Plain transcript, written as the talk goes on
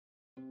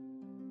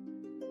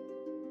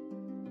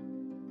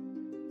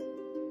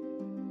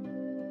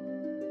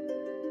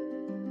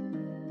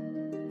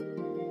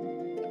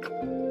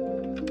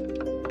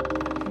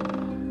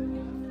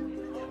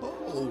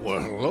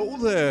Hello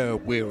there,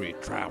 weary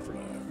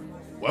traveler.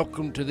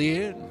 Welcome to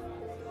the inn.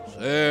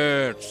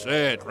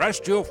 Sit,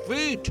 rest your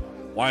feet.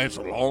 Why, it's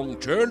a long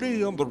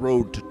journey on the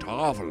road to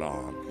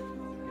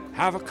Tarvalon.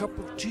 Have a cup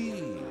of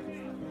tea,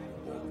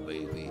 or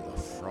maybe a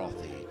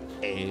frothy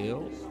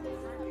ale.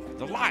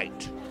 The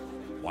light.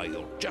 Why,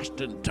 you're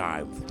just in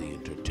time for the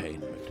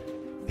entertainment.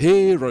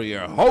 Here are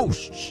your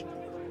hosts,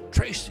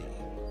 Tracy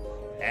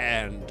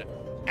and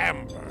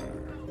Amber.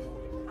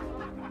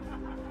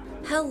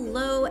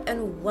 Hello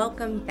and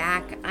welcome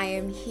back. I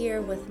am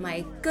here with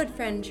my good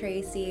friend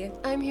Tracy.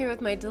 I'm here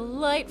with my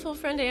delightful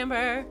friend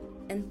Amber.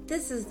 And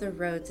this is the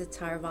Road to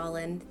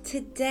Tarvalon.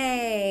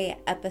 Today,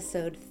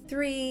 episode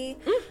 3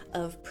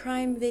 of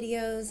Prime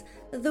Video's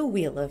The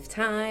Wheel of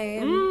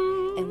Time.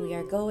 And we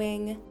are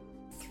going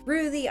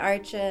through the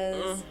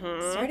arches,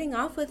 starting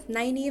off with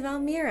Nynaeve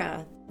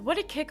Almira. What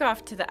a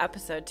kickoff to the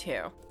episode,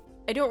 too.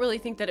 I don't really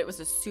think that it was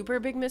a super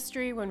big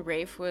mystery when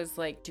Rafe was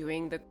like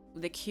doing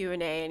the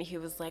Q&A and he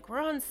was like,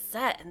 we're on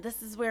set and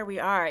this is where we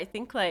are. I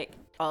think like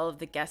all of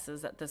the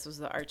guesses that this was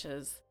the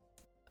arches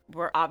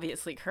were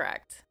obviously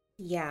correct.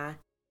 Yeah.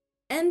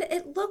 And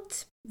it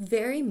looked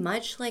very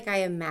much like I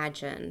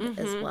imagined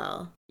as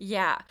well.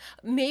 Yeah.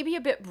 Maybe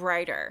a bit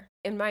brighter.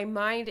 In my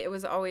mind, it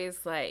was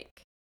always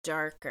like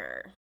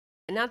darker.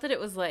 And not that it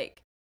was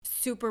like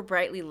super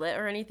brightly lit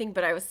or anything,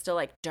 but I was still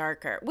like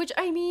darker, which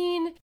I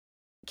mean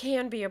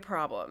can be a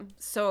problem.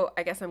 So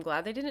I guess I'm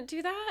glad they didn't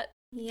do that.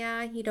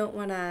 Yeah, you don't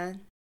want a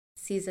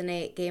season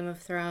 8 Game of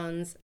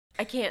Thrones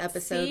I can't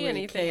episode see where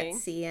anything. you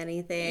can't see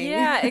anything.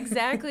 Yeah,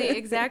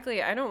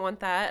 exactly. I don't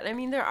want that. I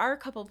mean, there are a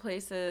couple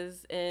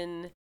places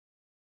in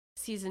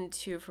season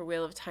 2 for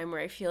Wheel of Time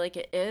where I feel like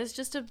it is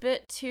just a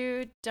bit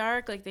too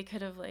dark. Like they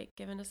could have like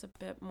given us a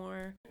bit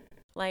more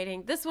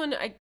lighting. This one,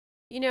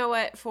 you know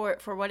what? For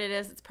what it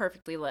is, it's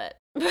perfectly lit.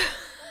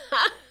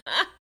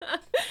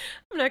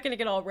 I'm not going to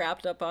get all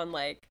wrapped up on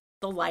like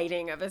the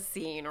lighting of a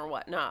scene or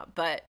whatnot,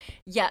 but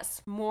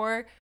yes,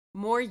 more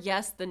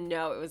yes than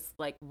no. It was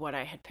like what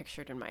I had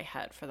pictured in my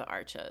head for the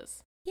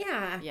arches.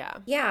 Yeah.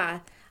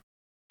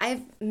 I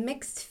have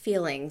mixed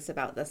feelings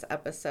about this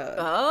episode.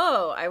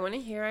 Oh, I want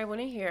to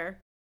hear.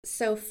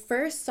 So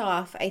first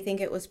off, I think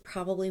it was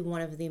probably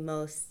one of the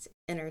most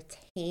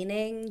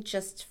entertaining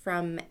just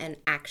from an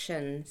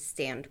action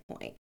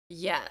standpoint.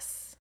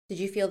 Yes. Did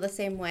you feel the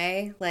same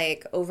way?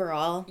 Like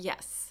overall?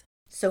 Yes.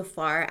 So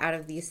far out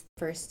of these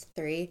first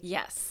 3?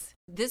 Yes.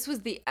 This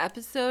was the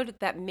episode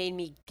that made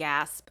me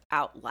gasp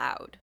out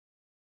loud.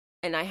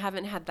 And I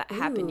haven't had that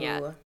happen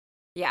yet.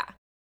 Yeah.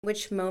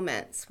 Which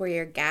moments were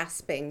your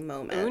gasping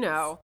moments?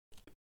 Uno.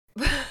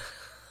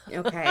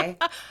 Okay.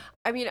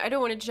 I mean, I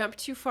don't want to jump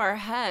too far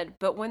ahead,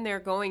 but when they're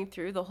going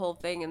through the whole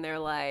thing and they're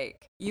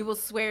like, you will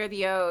swear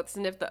the oaths,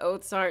 and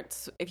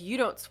if you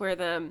don't swear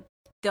them,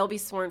 they'll be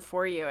sworn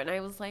for you. And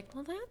I was like,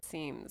 well, that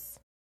seems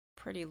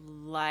pretty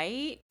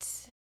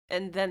light.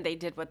 And then they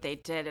did what they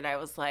did, and I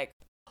was like,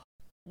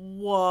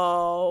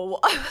 whoa.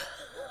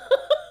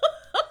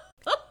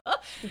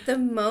 The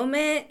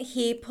moment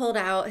he pulled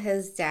out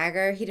his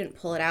dagger, he didn't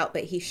pull it out,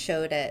 but he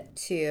showed it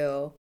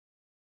to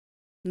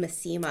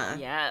Massima.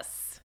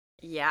 Yes.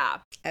 Yeah.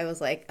 I was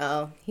like,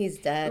 oh, he's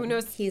dead.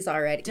 He's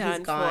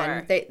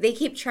gone. For. They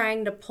keep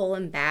trying to pull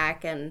him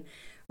back and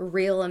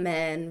reel him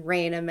in,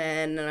 rein him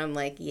in, and I'm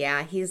like,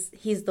 yeah, he's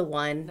the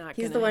one.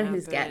 He's the one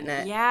who's getting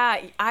it.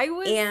 Yeah, I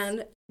was.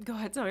 And go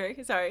ahead.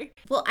 Sorry.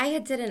 Well, I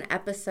did an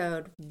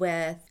episode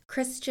with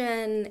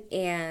Christian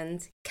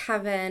and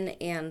Kevin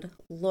and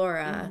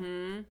Laura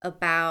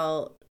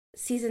about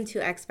season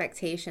 2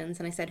 expectations,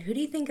 and I said, who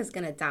do you think is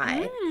gonna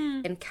die?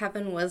 And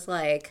Kevin was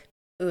like,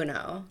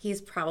 Uno.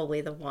 He's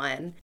probably the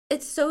one.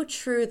 It's so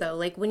true though.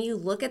 Like when you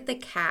look at the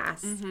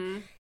cast.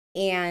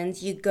 And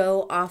you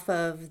go off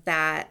of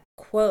that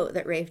quote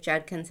that Rafe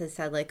Judkins has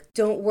said, like,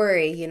 don't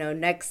worry,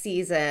 next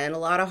season, a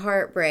lot of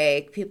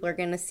heartbreak. People are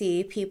going to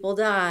see people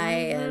die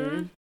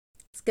and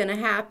it's going to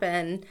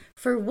happen.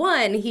 For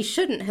one, he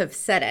shouldn't have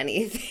said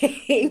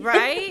anything.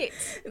 Right?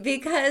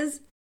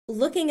 Because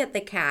looking at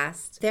the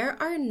cast, there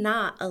are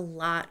not a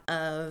lot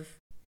of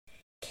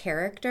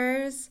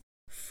characters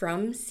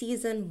from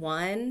season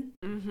 1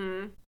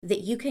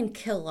 that you can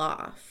kill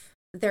off.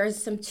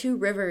 There's some Two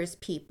Rivers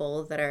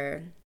people that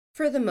are,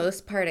 for the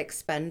most part,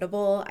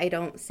 expendable. I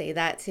don't say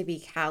that to be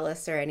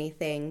callous or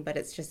anything, but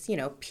it's just,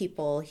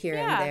 people here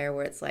and there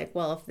where it's like,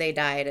 well, if they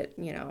died,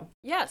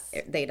 yes,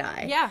 they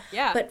die.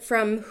 Yeah. But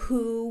from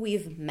who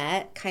we've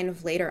met kind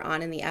of later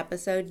on in the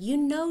episode,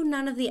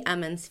 none of the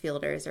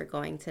Emmonsfielders are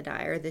going to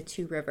die, or the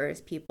Two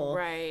Rivers people.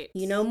 Right.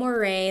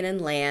 Moraine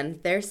and Land,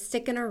 they're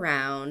sticking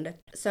around.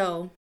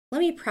 So let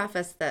me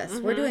preface this.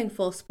 We're doing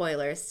full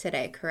spoilers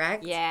today,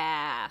 correct?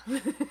 Yeah.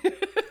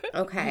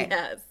 Okay.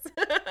 Yes.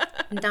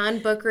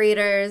 Non-book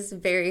readers,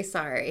 very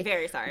sorry.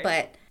 Very sorry.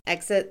 But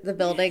exit the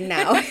building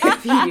now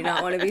if you do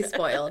not want to be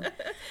spoiled.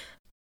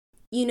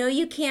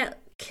 You can't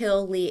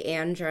kill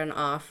Leandrin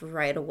off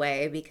right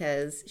away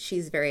because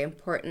she's very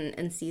important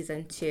in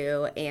season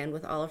 2 and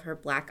with all of her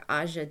Black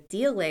Aja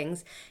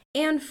dealings.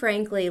 And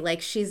frankly,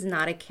 like, she's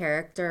not a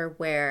character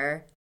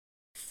where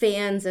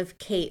fans of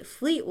Kate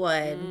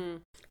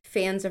Fleetwood,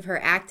 fans of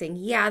her acting,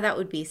 yeah, that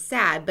would be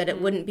sad, but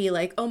it wouldn't be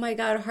like, oh my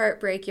God,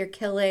 heartbreak, you're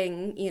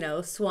killing,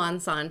 Swan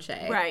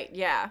Sanche. Right,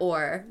 yeah.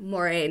 Or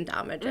Moiraine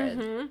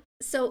Domadrid.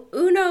 So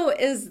Uno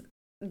is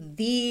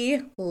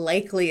the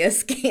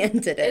likeliest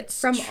candidate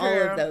from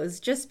all of those,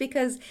 just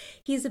because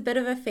he's a bit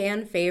of a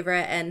fan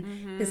favorite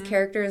and his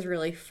character is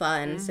really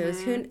fun. So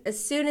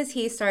as soon as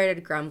he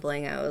started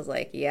grumbling, I was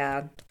like,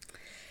 yeah,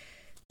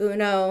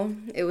 Uno,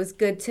 it was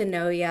good to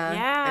know ya.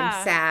 Yeah.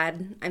 I'm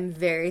sad. I'm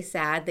very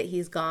sad that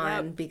he's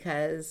gone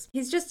because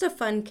he's just a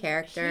fun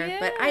character,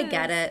 but I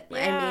get it. Yeah.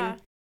 I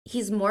mean,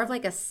 he's more of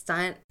like a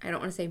stunt. I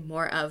don't want to say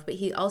more of, but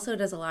he also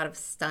does a lot of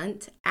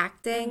stunt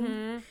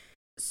acting.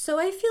 So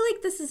I feel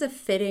like this is a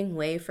fitting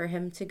way for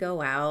him to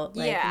go out.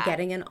 Like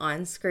getting an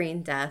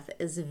on-screen death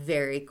is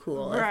very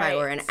cool. If I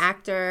were an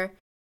actor,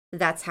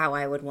 that's how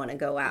I would want to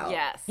go out.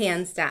 Yes.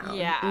 Hands down.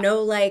 Yeah.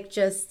 No, like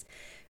just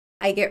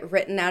I get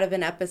written out of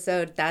an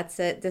episode, that's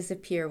it,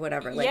 disappear,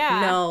 whatever. Like,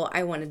 no,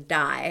 I want to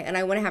die and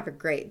I want to have a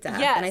great death.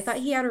 Yes. And I thought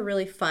he had a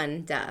really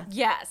fun death.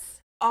 Yes.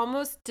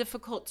 Almost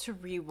difficult to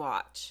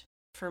rewatch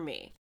for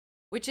me,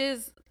 which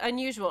is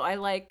unusual. I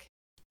like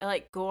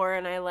gore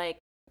and I like,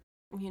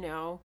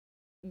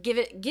 give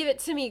it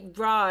to me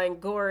raw and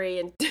gory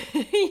and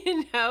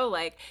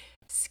like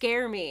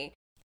scare me.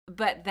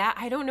 But that,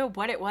 I don't know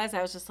what it was.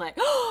 I was just like,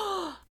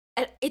 oh,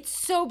 and it's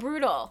so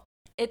brutal.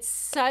 It's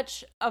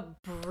such a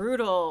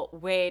brutal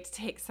way to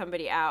take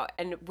somebody out.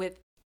 And with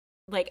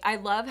like, I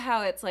love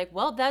how it's like,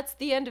 well, that's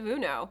the end of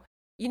Uno.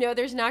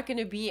 There's not going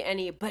to be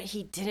any, but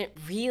he didn't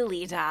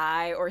really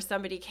die or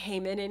somebody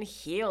came in and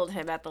healed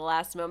him at the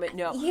last moment.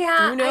 No,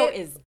 Uno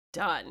is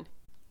done.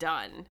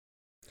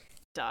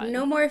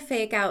 No more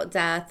fake out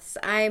deaths.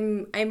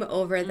 I'm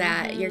over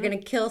that. You're gonna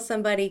kill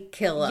somebody,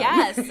 kill them.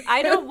 Yes,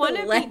 I don't want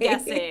to be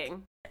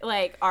guessing.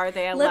 Like, are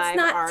they alive? Let's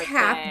not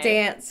tap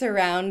dance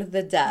around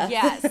the death.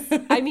 Yes,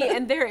 I mean,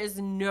 and there is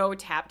no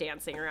tap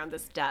dancing around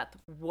this death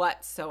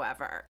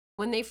whatsoever.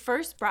 When they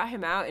first brought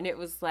him out, and it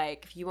was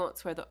like, if you won't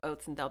swear the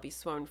oaths, and they'll be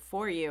sworn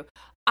for you.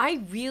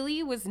 I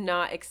really was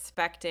not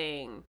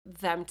expecting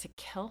them to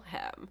kill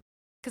him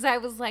because I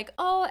was like,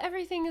 oh,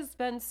 everything has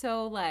been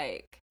so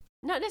like.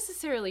 Not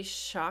necessarily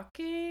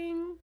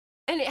shocking.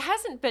 And it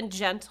hasn't been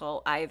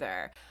gentle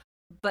either.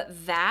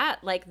 But that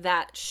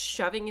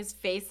shoving his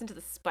face into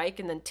the spike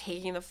and then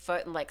taking the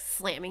foot and like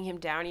slamming him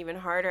down even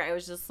harder, I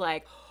was just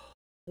like,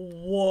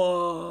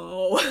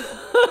 whoa.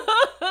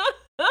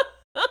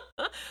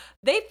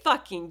 They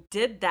fucking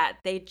did that.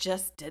 They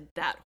just did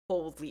that.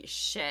 Holy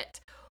shit.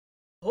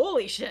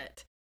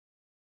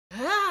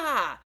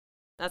 Ah!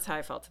 That's how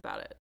I felt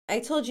about it. I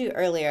told you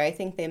earlier, I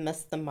think they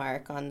missed the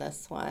mark on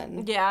this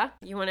one. Yeah?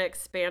 You want to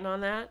expand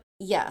on that?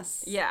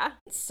 Yes. Yeah.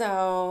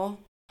 So,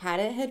 had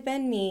it had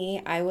been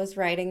me, I was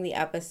writing the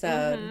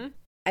episode,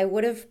 I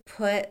would have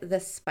put the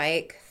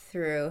spike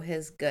through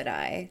his good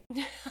eye.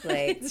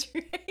 Like, that's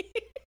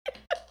right.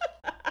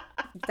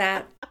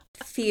 That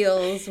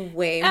feels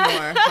way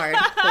more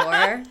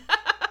hardcore.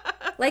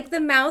 Like, the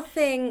mouth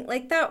thing,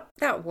 like,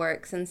 that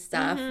works and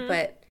stuff,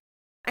 but...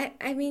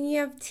 I mean, you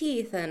have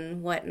teeth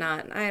and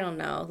whatnot. I don't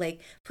know. Like,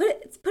 put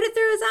it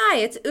through his eye.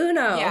 It's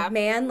Uno,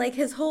 man. Like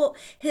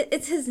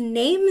it's his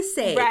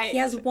namesake. Right. He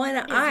has one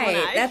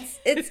eye.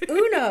 It's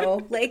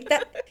Uno. Like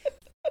that.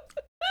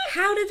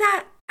 How did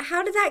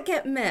that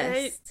get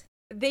missed?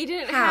 They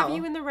didn't have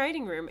you in the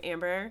writing room,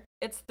 Amber.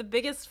 It's the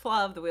biggest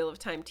flaw of the Wheel of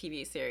Time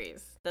TV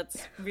series.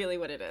 That's really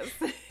what it is.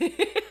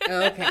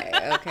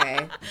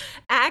 Okay.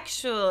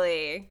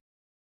 Actually.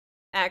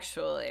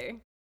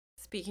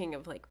 Speaking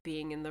of like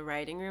being in the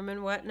writing room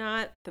and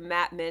whatnot, the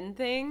Matt Min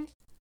thing,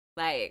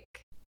 like,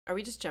 are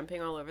we just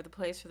jumping all over the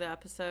place for the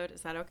episode?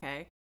 Is that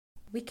okay?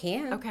 We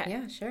can. Okay.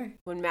 Yeah, sure.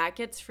 When Matt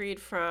gets freed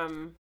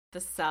from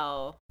the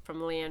cell from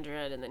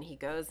Leandrid and then he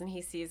goes and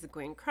he sees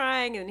Egwene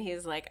crying and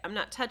he's like, I'm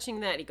not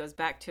touching that. He goes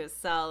back to his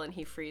cell and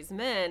he frees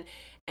Min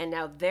and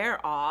now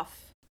they're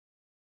off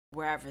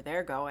wherever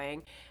they're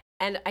going.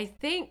 And I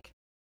think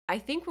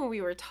when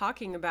we were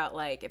talking about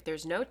like, if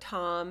there's no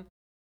Tom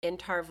in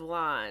Tar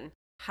Valon,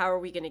 how are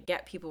we going to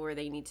get people where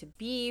they need to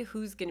be?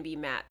 Who's going to be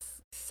Matt's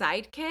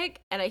sidekick?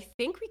 And I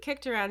think we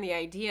kicked around the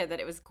idea that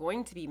it was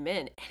going to be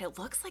Min, and it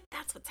looks like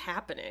that's what's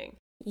happening.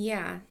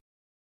 Yeah.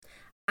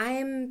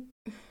 I'm,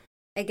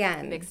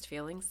 again... Mixed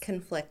feelings?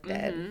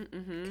 Conflicted.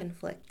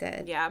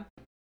 Conflicted. Yeah.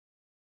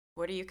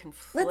 What are you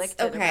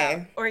conflicted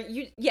about? Or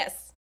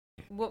yes.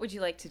 What would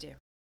you like to do?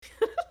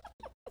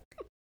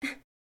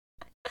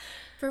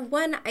 For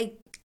one,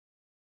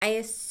 I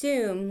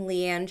assume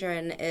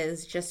Leandrin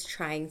is just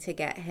trying to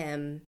get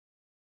him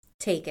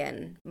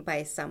taken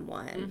by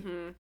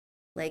someone.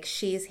 Like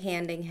she's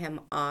handing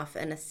him off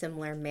in a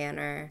similar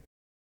manner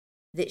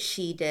that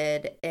she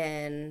did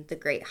in The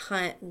Great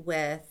Hunt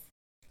with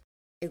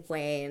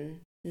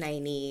Egwene,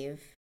 Nynaeve,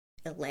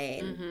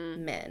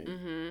 Elaine,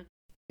 Min.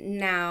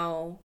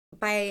 Now,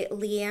 by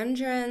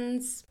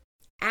Leandrin's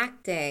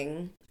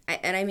acting,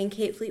 and I mean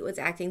Kate Fleetwood's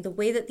acting, the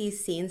way that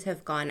these scenes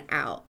have gone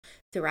out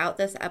throughout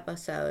this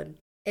episode,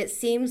 it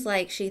seems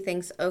like she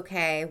thinks,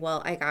 okay,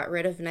 well, I got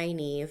rid of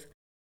Nynaeve.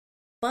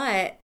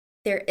 But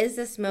there is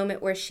this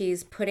moment where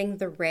she's putting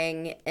the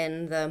ring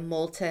in the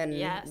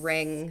molten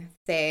ring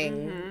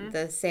thing,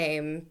 the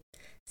same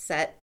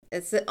set.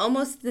 It's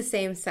almost the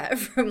same set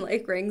from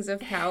like Rings of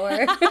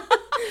Power.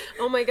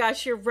 Oh my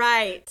gosh, you're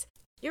right.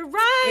 You're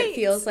right. It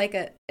feels like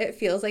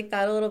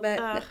that a little bit.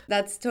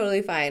 That's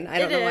totally fine. I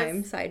don't know why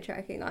I'm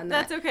sidetracking on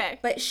that. That's okay.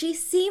 But she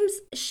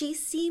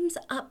seems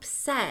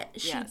upset.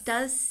 She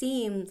does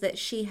seem that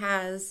she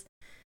has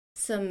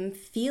some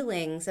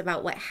feelings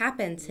about what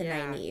happened to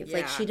Nynaeve.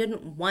 Like she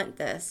didn't want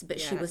this, but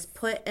she was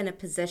put in a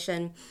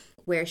position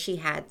where she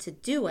had to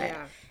do it.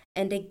 Yeah.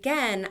 And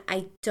again,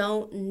 I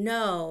don't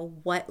know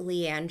what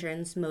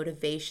Leandrin's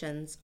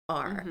motivations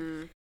are.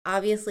 Mm-hmm.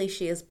 Obviously,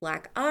 she is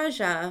Black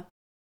Aja.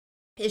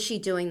 Is she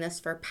doing this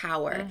for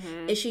power?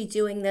 Mm-hmm. Is she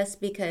doing this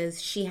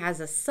because she has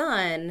a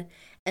son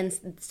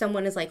and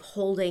someone is like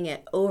holding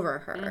it over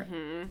her?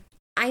 Mm-hmm.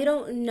 I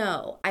don't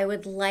know. I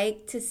would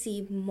like to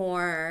see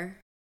more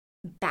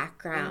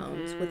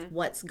background with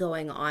what's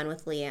going on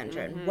with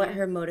Liandrin, what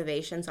her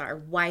motivations are,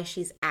 why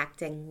she's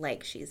acting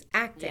like she's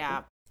acting.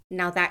 Yeah.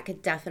 Now that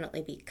could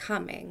definitely be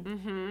coming.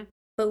 Mm-hmm.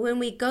 But when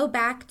we go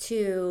back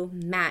to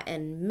Matt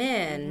and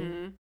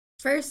Min,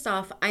 first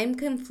off, I'm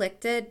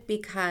conflicted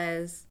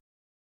because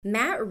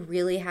Matt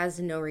really has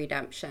no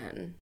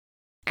redemption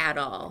at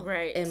all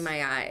in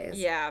my eyes.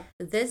 Yeah.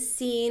 This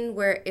scene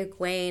where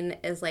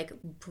Egwene is like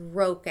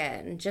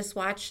broken, just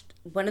watched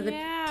one of the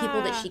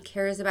people that she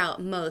cares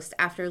about most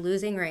after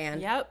losing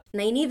Rand. Yep.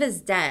 Nynaeve is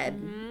dead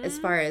as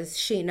far as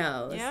she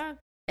knows. Yeah.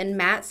 And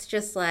Matt's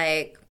just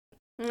like,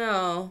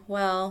 oh,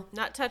 well.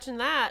 Not touching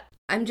that.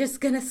 I'm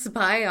just going to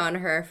spy on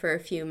her for a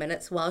few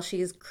minutes while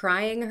she's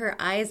crying her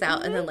eyes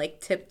out and then like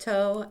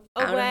tiptoe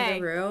out of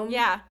the room.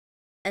 Yeah.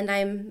 And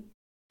I'm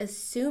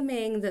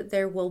assuming that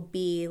there will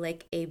be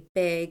like a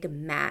big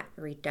Matt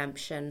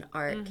redemption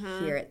arc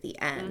here at the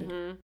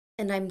end.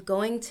 And I'm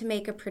going to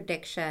make a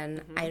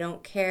prediction. I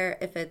don't care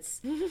if it's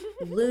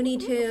Looney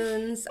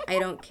Tunes. I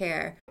don't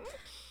care.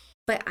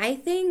 But I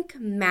think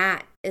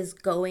Matt is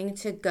going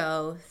to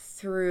go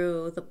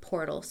through the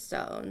portal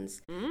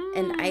stones.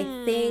 And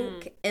I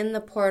think in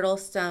the portal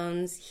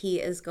stones,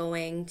 he is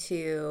going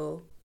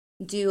to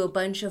do a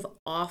bunch of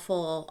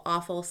awful,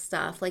 awful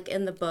stuff. Like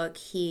in the book,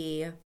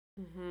 he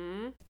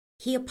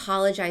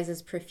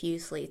apologizes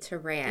profusely to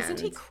Rand.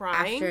 Isn't he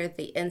crying? After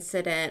the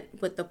incident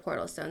with the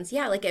portal stones.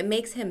 Yeah, like it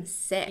makes him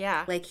sick.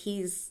 Yeah. Like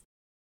he's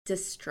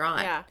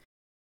distraught. Yeah.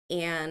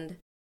 And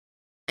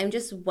I'm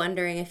just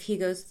wondering if he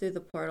goes through the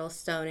portal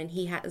stone and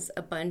he has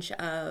a bunch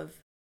of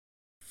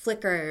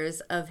flickers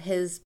of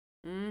his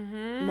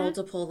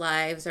multiple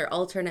lives or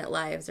alternate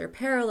lives or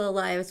parallel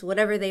lives,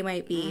 whatever they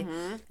might be,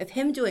 of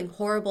him doing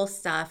horrible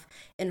stuff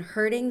and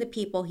hurting the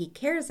people he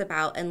cares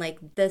about. And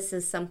like, this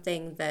is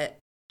something that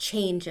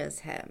changes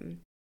him.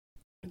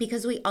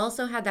 Because we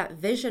also had that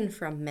vision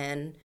from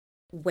Min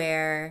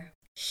where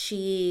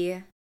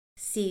she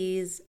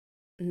sees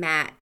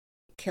Matt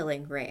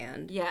killing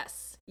Rand.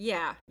 Yes.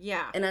 Yeah.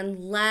 Yeah. And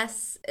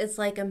unless it's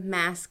like a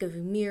Mask of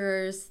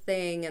Mirrors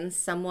thing and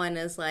someone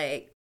is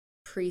like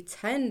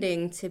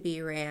pretending to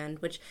be Rand,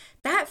 which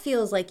that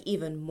feels like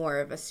even more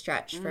of a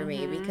stretch for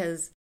me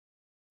because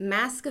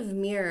Mask of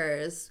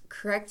Mirrors,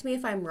 correct me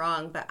if I'm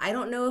wrong, but I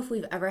don't know if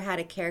we've ever had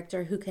a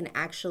character who can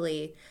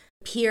actually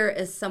appear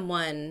as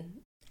someone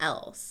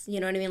else. You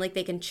know what I mean? Like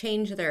they can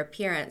change their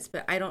appearance,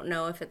 but I don't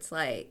know if it's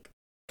like,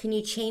 can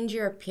you change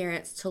your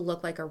appearance to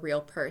look like a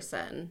real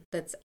person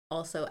that's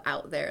also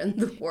out there in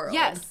the world?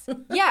 Yes.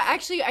 Yeah,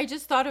 actually, I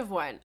just thought of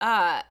one.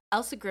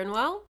 Elsa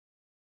Grinwell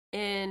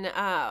in,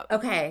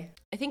 okay,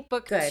 I think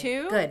book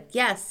 2. Good.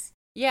 Yes.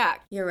 Yeah.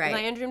 You're right.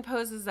 Liandrin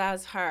poses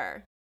as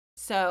her.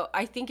 So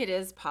I think it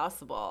is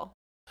possible.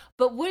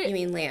 But what... You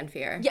mean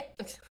Lanfear? Yeah.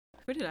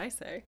 What did I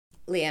say?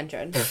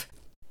 Liandrin.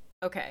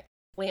 Okay.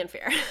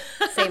 Lanfear.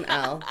 Same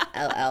L.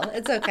 LL.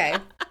 It's okay.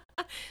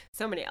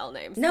 So many L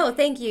names. No,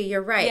 thank you.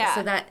 You're right. Yeah.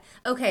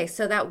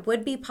 So that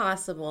would be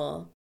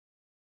possible.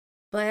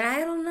 But I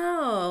don't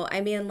know.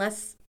 I mean,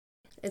 unless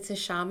it's a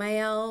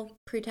Shamael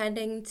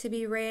pretending to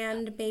be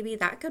Rand, maybe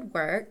that could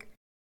work.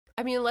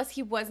 I mean, unless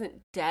he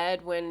wasn't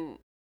dead when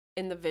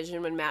in the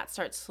vision when Matt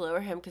starts to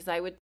lower him, because I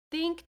would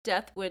think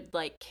death would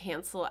like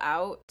cancel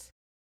out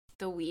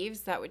the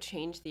weaves that would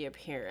change the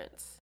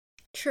appearance.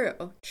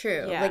 True.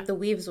 Yeah. Like the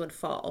weaves would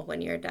fall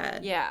when you're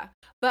dead. Yeah.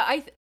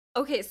 But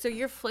okay, so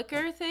your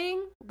flicker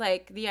thing,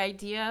 like the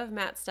idea of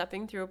Matt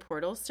stepping through a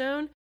portal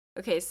stone.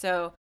 Okay,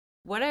 so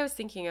what I was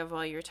thinking of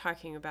while you were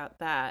talking about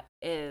that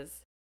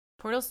is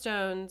portal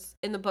stones,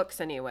 in the books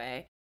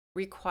anyway,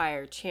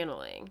 require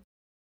channeling.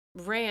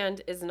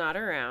 Rand is not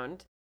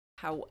around.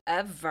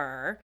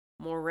 However,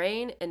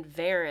 Moraine and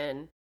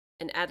Varen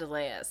and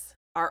Adelaus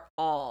are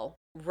all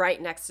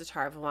right next to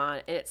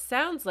Tarvalon. And it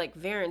sounds like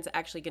Varen's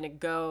actually going to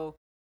go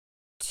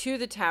to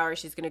the tower.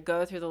 She's going to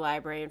go through the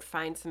library and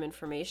find some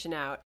information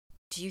out.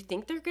 Do you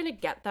think they're going to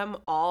get them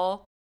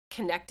all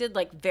connected?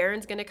 Like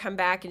Varen's going to come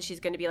back and she's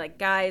going to be like,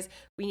 guys,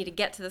 we need to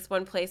get to this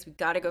one place. We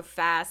got to go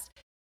fast.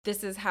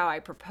 This is how I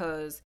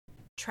propose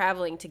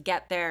traveling to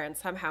get there, and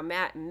somehow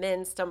Matt and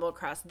Min stumble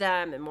across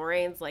them, and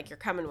Moraine's like, you're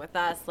coming with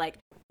us. Like,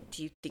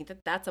 do you think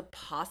that that's a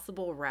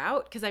possible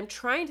route? Because I'm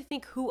trying to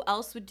think who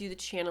else would do the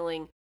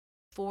channeling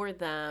for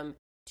them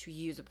to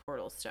use a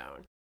portal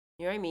stone.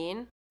 You know what I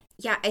mean?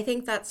 Yeah, I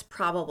think that's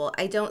probable.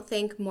 I don't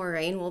think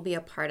Moraine will be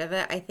a part of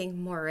it. I think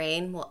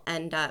Moraine will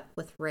end up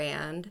with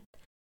Rand,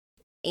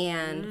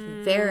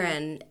 and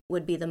Varen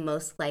would be the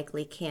most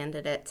likely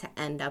candidate to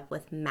end up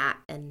with Matt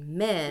and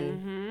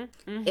Min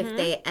if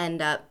they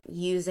end up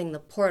using the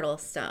portal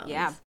stones.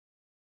 Yeah.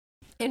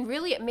 And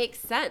really it makes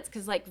sense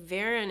because like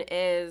Varen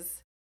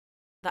is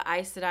the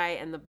Aes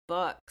Sedai in the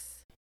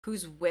books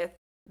who's with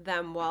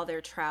them while they're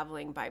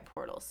traveling by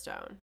portal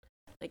stone.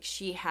 Like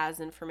she has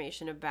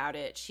information about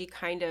it. She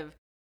kind of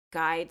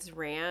guides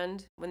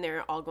Rand when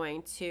they're all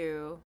going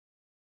to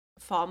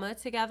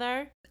Falma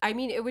together. I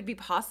mean, it would be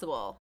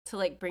possible to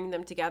like bring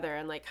them together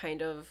and like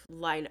kind of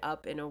line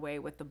up in a way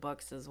with the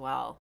books as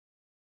well.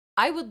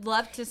 I would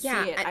love to see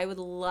it. I would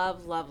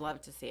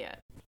love to see it.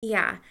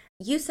 Yeah.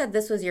 You said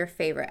this was your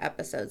favorite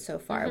episode so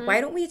far. Why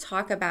don't we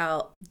talk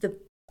about the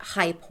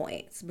high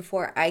points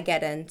before I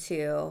get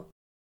into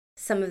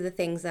some of the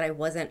things that I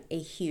wasn't a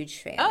huge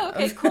fan of? Oh,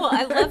 okay, cool.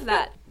 I love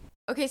that.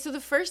 Okay, so the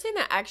first thing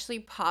that actually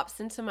pops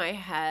into my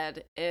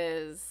head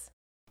is,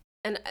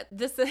 and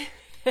this is,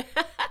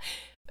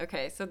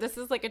 okay, so this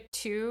is like a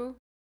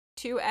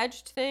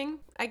two-edged thing,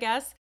 I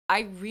guess.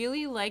 I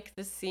really like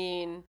the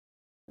scene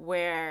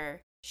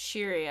where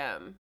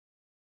Shiriam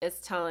is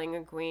telling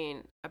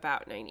Egwene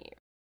about Nynaeve.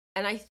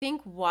 And I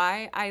think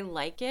why I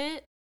like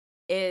it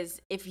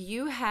is if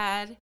you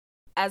had,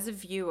 as a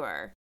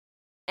viewer,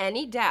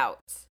 any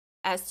doubts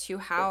as to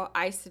how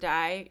Aes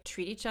Sedai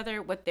treat each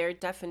other, what their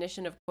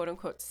definition of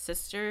quote-unquote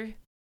sister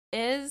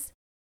is,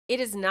 it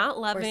is not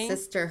loving. Or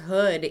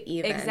sisterhood,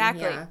 even.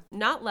 Exactly. Yeah.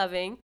 Not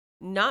loving,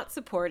 not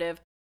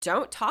supportive,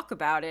 don't talk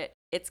about it,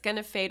 it's going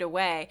to fade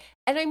away.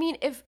 And I mean,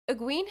 if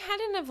Egwene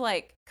hadn't have,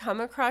 like, come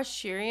across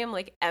Shiriam,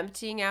 like,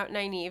 emptying out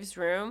Nynaeve's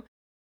room,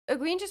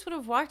 Egwene just would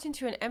have walked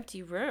into an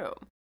empty room.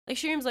 Like,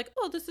 Shiriam's like,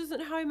 oh, this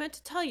isn't how I meant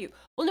to tell you.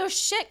 Well, no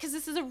shit, because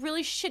this is a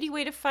really shitty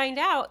way to find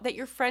out that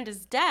your friend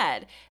is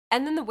dead.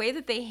 And then the way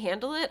that they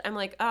handle it, I'm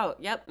like, oh,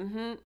 yep,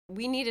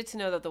 we needed to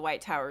know that the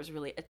White Tower is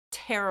really a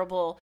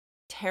terrible,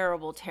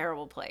 terrible,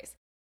 terrible place.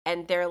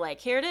 And they're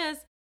like, here it is.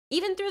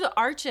 Even through the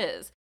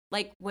arches,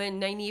 like when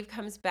Nynaeve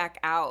comes back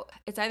out,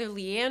 it's either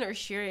Leanne or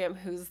Shiriam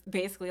who's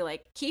basically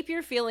like, keep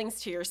your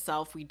feelings to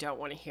yourself. We don't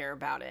want to hear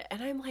about it.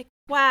 And I'm like,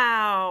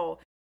 wow.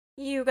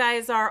 You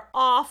guys are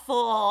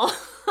awful.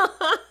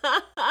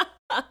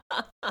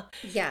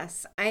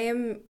 Yes, I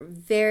am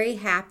very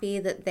happy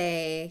that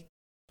they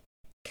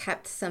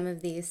kept some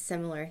of these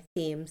similar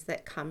themes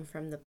that come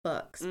from the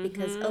books,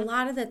 because a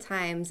lot of the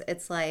times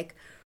it's like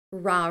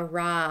rah,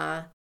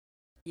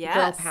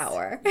 girl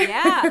power.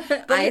 Yeah.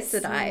 Aes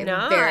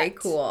Sedai, very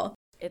cool.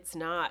 It's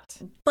not.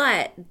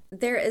 But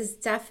there is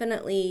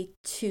definitely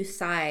two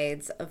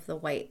sides of the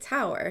White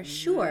Tower.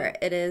 Sure,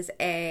 it is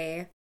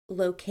a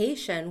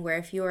location where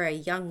if you're a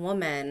young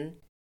woman,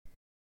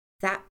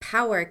 that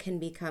power can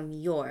become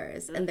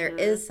yours, and there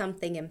is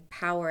something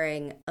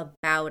empowering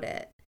about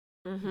it.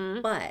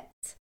 But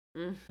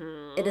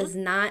it is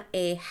not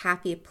a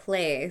happy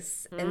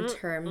place in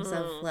terms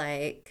of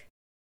like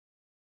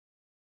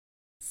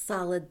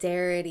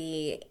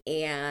solidarity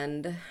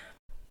and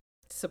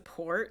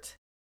support,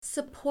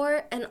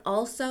 and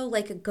also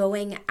like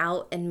going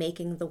out and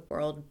making the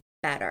world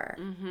better.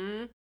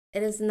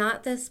 It is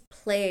not this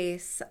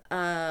place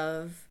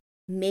of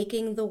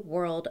making the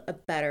world a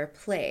better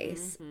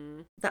place.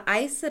 The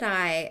Aes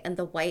Sedai and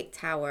the White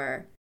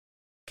Tower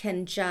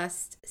can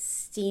just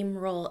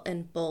steamroll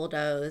and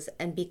bulldoze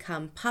and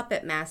become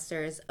puppet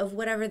masters of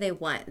whatever they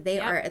want. They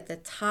are at the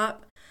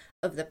top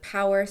of the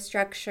power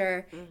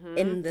structure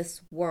in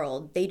this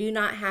world. They do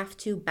not have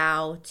to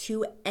bow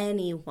to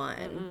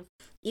anyone.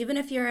 Even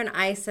if you're an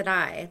Aes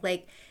Sedai,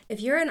 like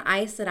if you're an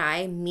Aes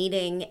Sedai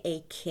meeting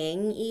a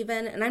king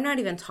even, and I'm not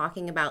even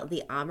talking about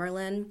the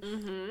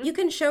Amerlin, you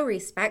can show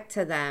respect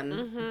to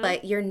them,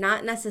 but you're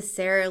not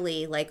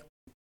necessarily like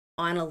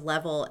on a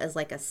level as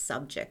like a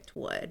subject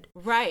would.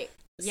 Right.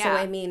 Yeah. So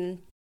I mean,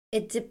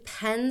 it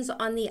depends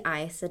on the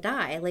Aes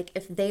Sedai. Like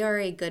if they are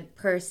a good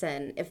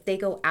person, if they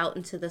go out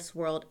into this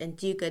world and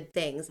do good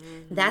things,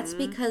 that's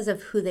because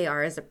of who they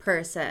are as a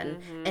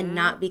person and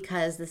not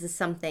because this is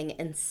something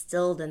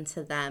instilled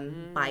into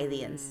them by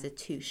the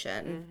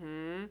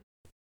institution.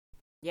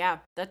 Yeah,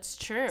 that's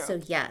true.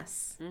 So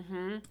yes,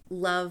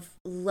 love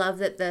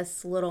that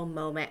this little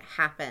moment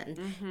happened.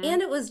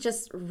 And it was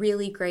just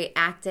really great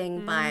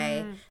acting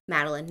by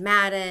Madeline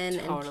Madden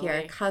and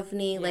Pierre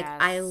Coveney. Like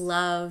I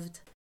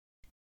loved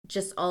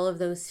just all of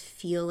those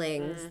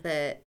feelings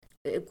that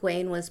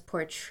Egwene was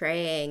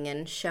portraying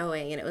and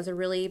showing, and it was a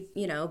really,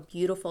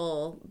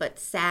 beautiful but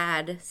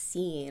sad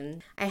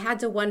scene. I had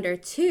to wonder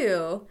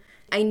too,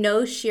 I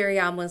know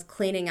Shiriam was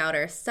cleaning out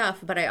her stuff,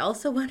 but I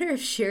also wonder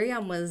if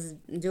Shiriam was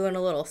doing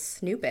a little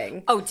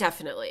snooping. Oh,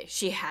 definitely.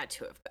 She had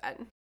to have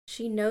been.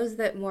 She knows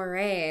that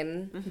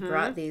Moraine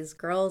brought these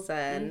girls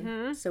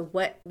in. So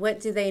what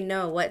do they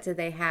know? What do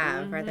they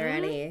have? Are there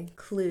any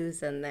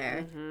clues in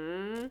there?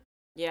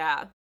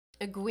 Yeah.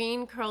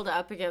 Egwene curled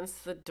up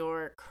against the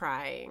door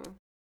crying,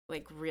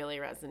 like, really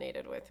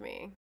resonated with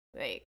me.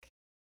 Like,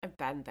 I've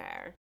been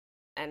there.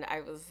 And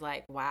I was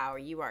like, wow,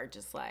 you are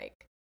just,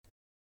 like,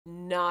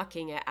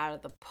 knocking it out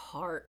of the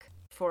park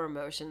for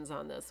emotions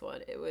on this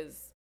one. It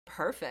was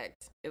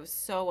perfect. It was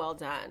so well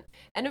done.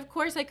 And, of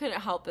course, I couldn't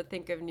help but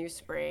think of New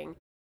Spring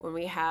when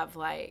we have,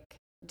 like,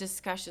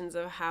 discussions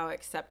of how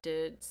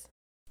accepted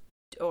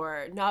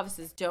or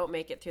novices don't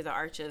make it through the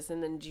arches,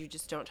 and then you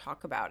just don't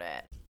talk about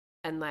it.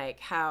 And, like,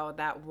 how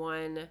that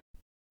one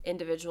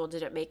individual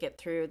didn't make it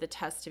through the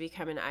test to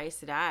become an Aes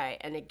Sedai.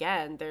 And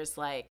again, there's,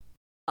 like,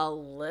 a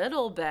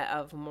little bit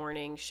of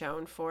mourning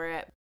shown for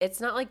it. It's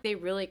not like they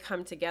really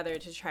come together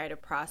to try to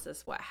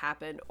process what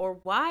happened or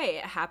why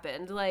it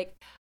happened. Like,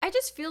 I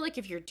just feel like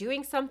if you're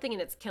doing something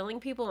and it's killing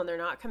people and they're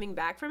not coming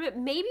back from it,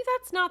 maybe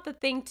that's not the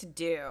thing to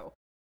do.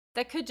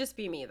 That could just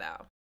be me,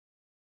 though.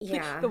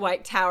 Yeah. The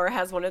White Tower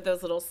has one of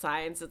those little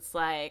signs. It's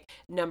like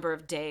number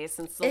of days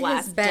since the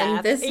last death. It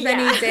has been this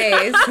many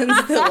days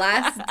since the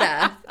last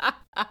death.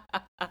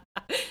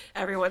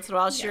 Every once in a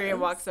while, Shireen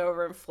walks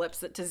over and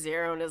flips it to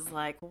 0 and is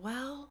like,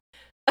 well.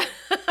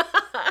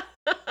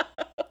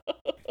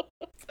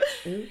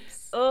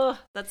 Oops. Oh,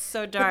 that's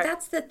so dark. But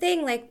that's the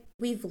thing. Like,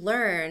 we've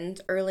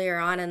learned earlier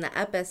on in the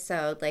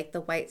episode, like,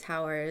 the White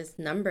Tower's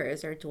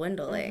numbers are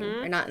dwindling.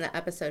 Or not in the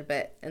episode,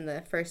 but in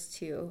the first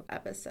 2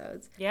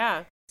 episodes.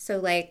 Yeah. So,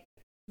 like,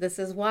 this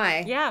is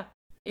why. Yeah.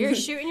 You're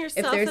shooting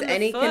yourself if there's in the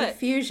any foot.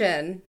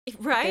 Confusion,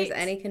 right? If there's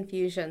any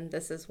confusion,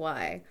 this is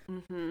why.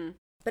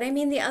 But I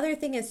mean, the other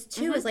thing is,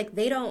 too, is, like,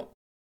 they don't,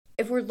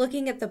 if we're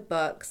looking at the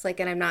books,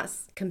 like, and I'm not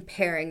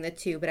comparing the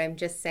two, but I'm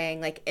just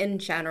saying, like, in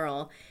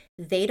general,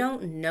 they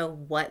don't know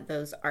what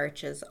those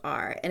arches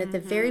are. And at the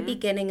very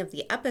beginning of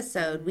the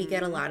episode, we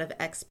get a lot of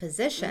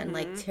exposition.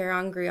 Like,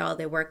 Terangrial,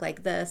 they work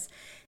like this.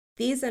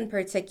 These in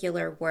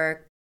particular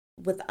work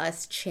with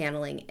us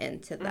channeling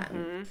into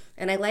them.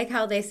 And I like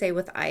how they say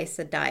with Aes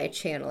Sedai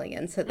channeling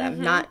into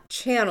them, not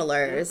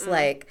channelers,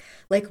 like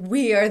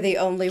we are the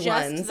only Just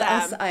ones, them.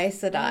 us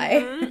Aes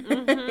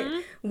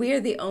Sedai. We are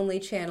the only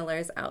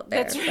channelers out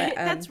there. That's right.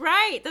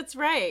 But, that's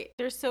right.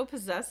 They're so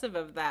possessive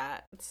of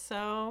that. It's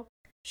so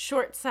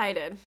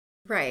short-sighted.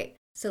 Right.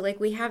 So, like,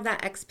 we have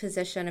that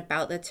exposition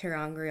about the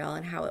Terangrial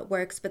and how it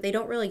works, but they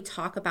don't really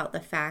talk about the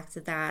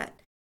fact that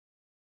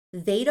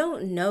they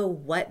don't know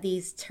what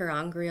these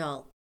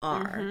Terangrial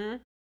are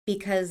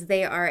because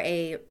they are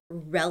a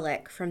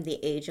relic from the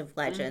Age of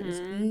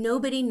Legends.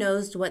 Nobody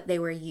knows what they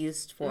were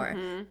used for.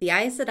 The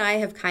Aes Sedai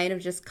have kind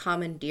of just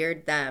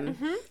commandeered them.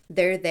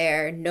 They're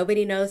there.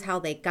 Nobody knows how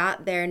they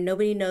got there.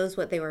 Nobody knows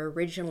what they were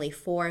originally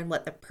for and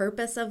what the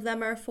purpose of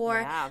them are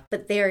for.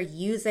 But they're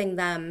using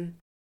them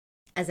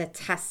as a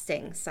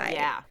testing site.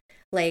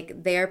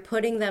 Like, they're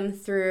putting them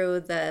through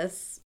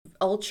this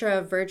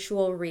ultra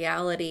virtual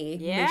reality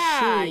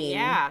machine.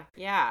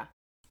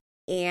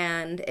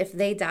 And if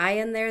they die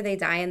in there, they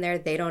die in there.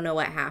 They don't know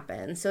what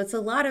happened. So it's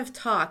a lot of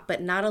talk,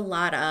 but not a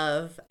lot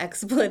of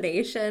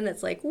explanation.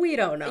 It's like, we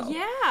don't know.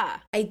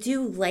 I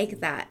do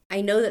like that.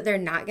 I know that they're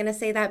not going to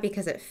say that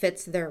because it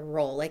fits their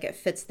role. Like, it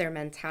fits their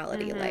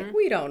mentality. Like,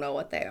 we don't know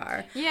what they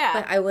are.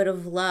 But I would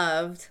have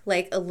loved,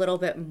 like, a little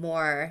bit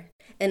more.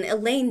 And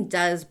Elaine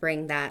does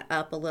bring that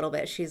up a little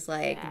bit. She's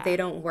like, they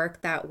don't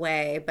work that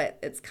way, but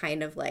it's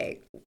kind of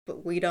like,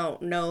 but we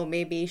don't know.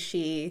 Maybe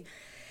she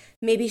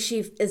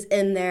is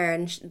in there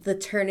and the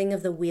turning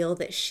of the wheel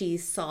that she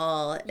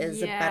saw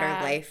is a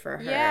better life for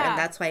her. And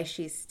that's why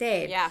she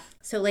stayed.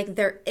 So, like,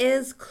 there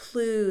is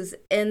clues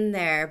in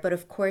there. But,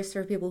 of course,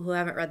 for people who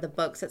haven't read the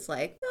books, it's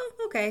like, oh,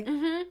 okay.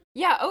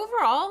 Yeah,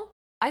 overall,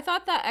 I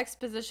thought that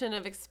exposition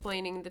of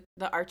explaining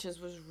the arches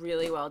was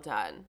really well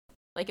done.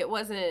 Like, it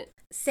wasn't...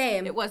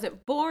 Same. It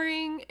wasn't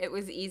boring. It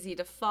was easy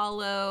to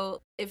follow.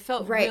 It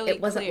felt right. really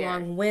It wasn't clear.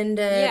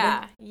 long-winded.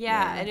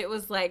 Yeah. And it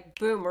was like,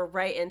 boom, we're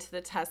right into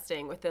the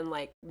testing within,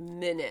 like,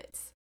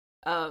 minutes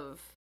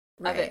of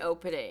it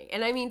opening.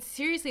 And I mean,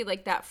 seriously,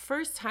 like, that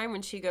first time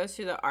when she goes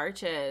through the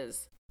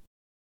arches...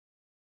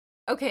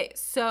 Okay,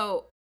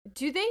 so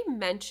do they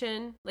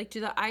mention... Like,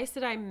 do the Aes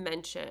Sedai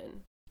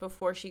mention,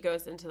 before she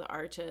goes into the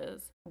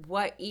arches,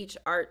 what each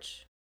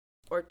arch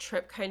or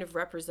trip kind of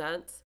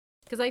represents?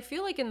 Because I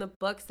feel like in the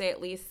books, they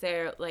at least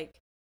say, like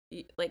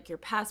your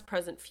past,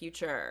 present,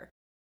 future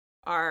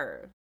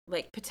are,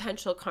 like,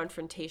 potential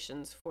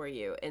confrontations for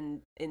you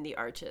in the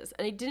arches.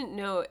 And I didn't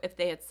know if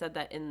they had said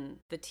that in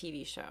the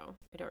TV show.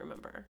 I don't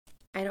remember.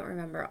 I don't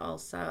remember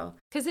also.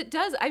 Because it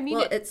does, I mean...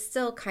 Well, it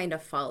still kind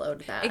of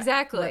followed that.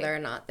 Exactly. Whether or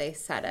not they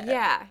said it.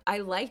 Yeah, I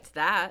liked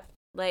that.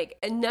 Like,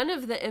 and none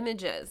of the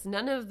images,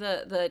 none of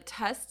the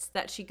tests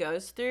that she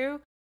goes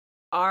through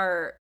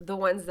are the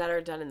ones that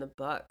are done in the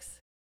books.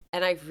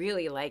 And I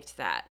really liked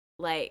that.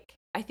 Like,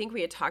 I think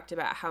we had talked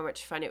about how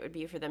much fun it would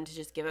be for them to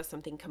just give us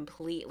something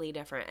completely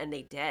different, and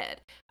they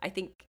did. I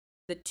think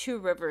the Two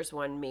Rivers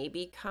one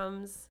maybe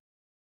comes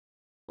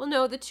Well,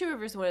 no, the Two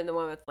Rivers one and the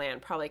one with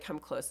land probably come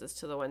closest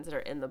to the ones that are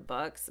in the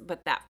books.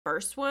 But that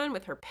first one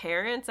with her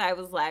parents, I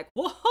was like,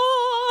 whoa,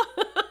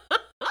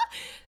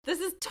 this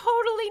is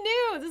totally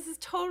new. This is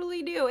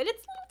totally new. And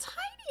it's little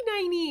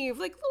tiny Nynaeve,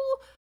 like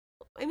little,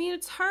 I mean,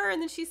 it's her.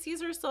 And then she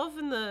sees herself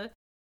in the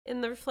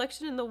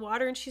reflection in the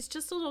water, and she's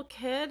just a little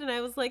kid. And I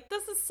was like,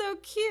 this is so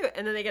cute.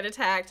 And then they get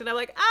attacked, and I'm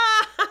like,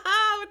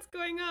 what's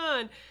going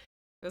on?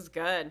 It was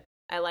good.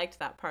 I liked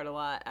that part a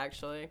lot,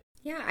 actually.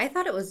 Yeah, I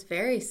thought it was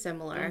very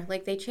similar.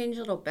 Like, they changed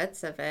little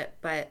bits of it,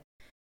 but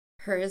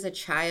her as a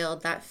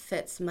child, that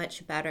fits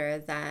much better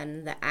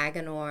than the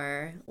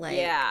Agenor,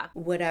 like,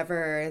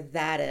 whatever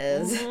that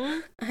is. Mm-hmm.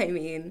 I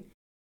mean,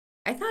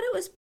 I thought it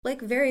was,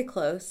 like, very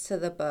close to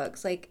the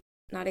books. Like,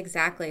 not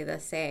exactly the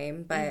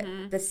same, but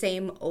the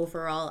same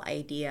overall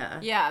idea.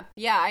 Yeah,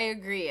 I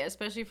agree,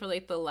 especially for,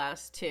 like, the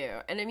last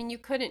two. And, I mean, you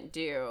couldn't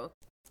do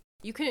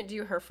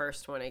her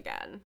first one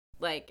again,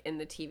 like in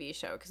the TV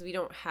show, because we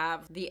don't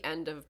have the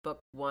end of book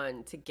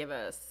 1 to give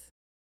us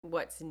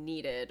what's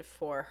needed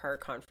for her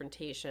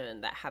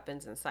confrontation that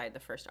happens inside the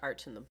first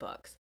arch in the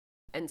books.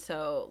 And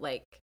so,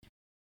 like,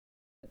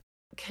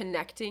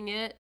 connecting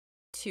it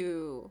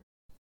to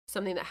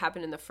something that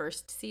happened in the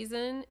first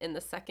season, in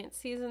the second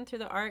season through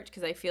the arch,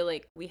 because I feel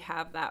like we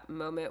have that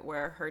moment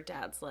where her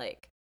dad's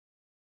like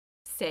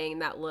saying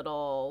that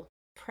little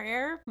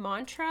prayer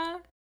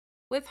mantra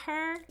with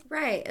her.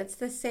 Right. It's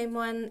the same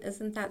one.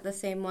 Isn't that the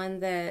same one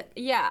that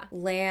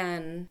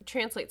Lan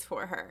translates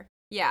for her?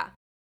 Yeah.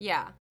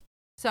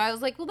 So I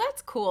was like, well,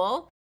 that's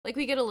cool. Like,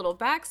 we get a little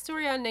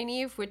backstory on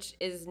Nynaeve, which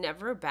is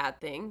never a bad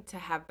thing to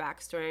have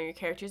backstory on your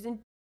characters. And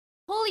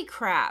holy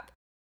crap,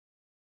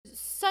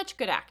 such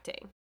good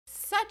acting.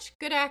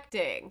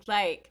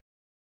 Like,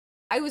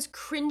 I was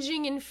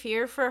cringing in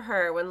fear for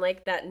her when,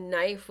 like, that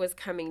knife was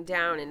coming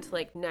down into,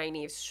 like,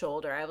 Nynaeve's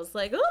shoulder. I was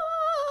like,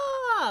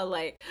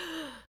 like,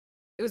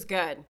 it was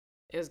good.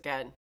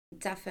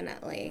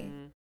 Definitely.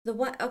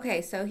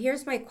 Okay, so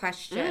here's my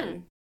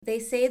question. They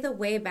say the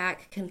way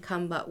back can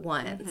come but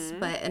once,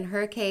 but in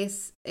her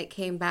case, it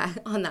came back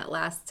on that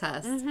last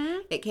test.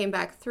 It came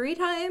back 3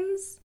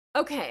 times.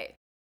 Okay.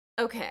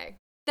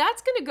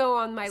 That's going to go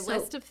on my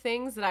list of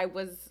things that I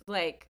was,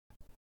 like,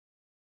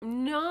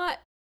 not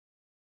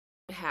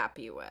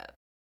happy with.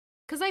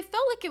 Because I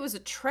felt like it was a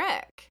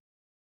trick.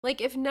 Like,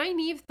 if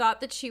Nynaeve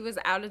thought that she was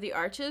out of the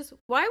arches,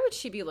 why would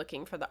she be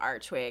looking for the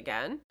archway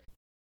again?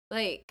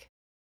 Like,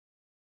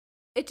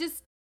 it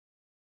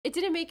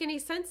didn't make any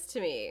sense to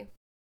me.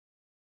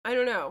 I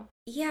don't know.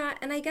 Yeah,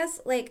 and I guess,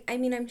 like, I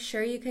mean, I'm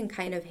sure you can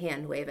kind of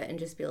hand wave it and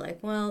just be like,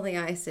 well, the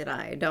Aes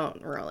Sedai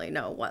don't really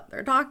know what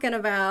they're talking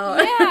about.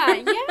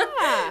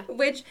 Yeah.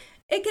 Which,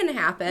 it can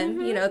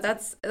happen, you know,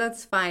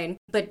 that's fine.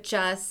 But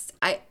just,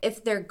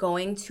 if they're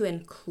going to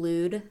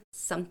include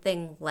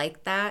something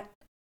like that,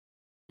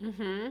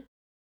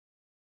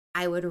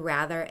 I would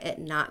rather it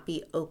not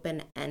be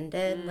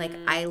open-ended. Like,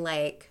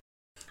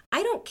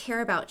 I don't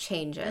care about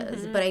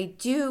changes, but I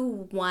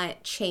do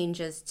want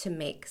changes to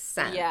make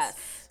sense.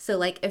 Yes. So,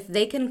 like, if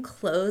they can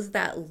close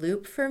that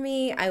loop for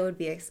me, I would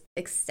be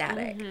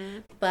ecstatic.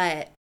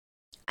 But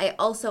I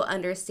also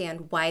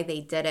understand why they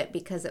did it,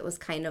 because it was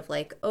kind of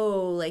like,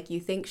 oh, like, you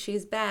think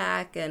she's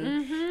back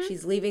and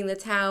she's leaving the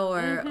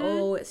tower.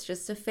 Oh, it's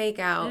just a fake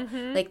out.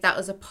 Like, that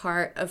was a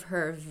part of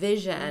her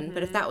vision.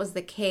 But if that was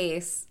the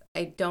case,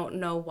 I don't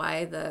know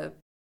why the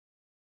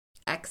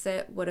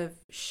exit would have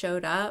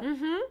showed up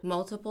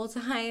multiple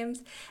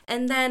times.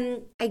 And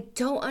then I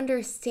don't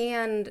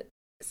understand.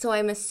 So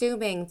I'm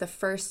assuming the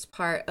first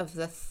part of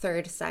the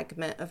third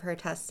segment of her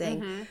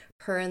testing,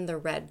 her in the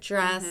red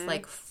dress,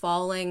 like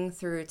falling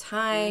through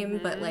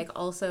time, but like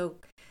also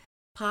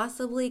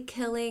possibly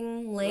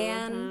killing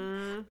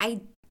Lan.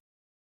 I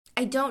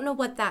don't know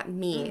what that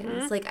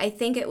means. Like, I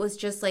think it was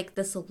just like,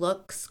 this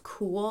looks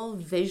cool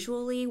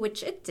visually,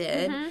 which it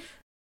did.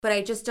 But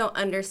I just don't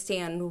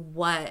understand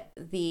what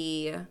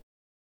the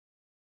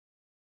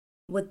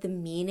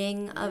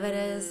meaning of it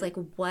is, like,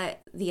 what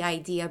the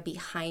idea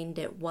behind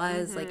it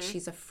was. Like,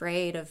 she's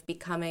afraid of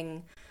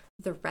becoming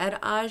the Red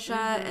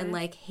Aja and,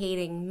 like,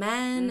 hating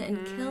men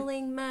and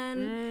killing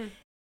men.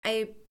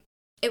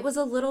 It was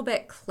a little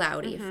bit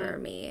cloudy for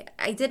me.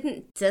 I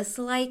didn't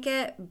dislike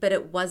it, but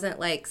it wasn't,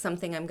 like,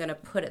 something I'm going to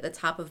put at the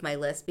top of my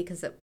list,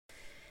 because it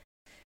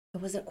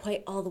wasn't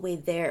quite all the way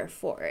there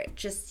for it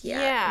just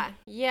yet.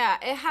 Yeah.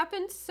 It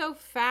happened so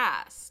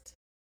fast.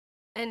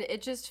 And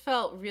it just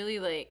felt really,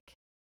 like,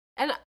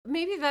 and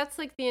maybe that's,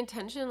 like, the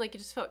intention. Like, it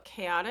just felt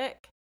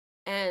chaotic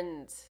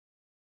and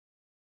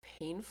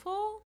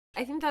painful.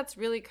 I think that's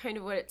really kind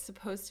of what it's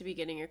supposed to be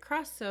getting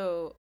across.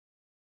 So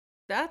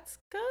that's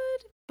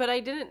good. But I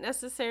didn't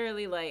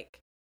necessarily, like,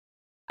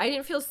 I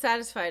didn't feel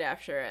satisfied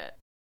after it.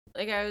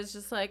 Like, I was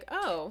just like,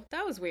 oh,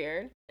 that was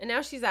weird. And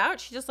now she's out.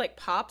 She just, like,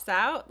 pops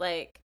out.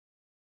 Like,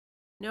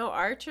 no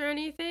arch or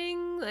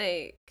anything.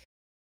 Like,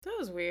 that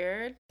was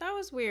weird. That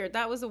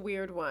was a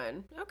weird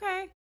one.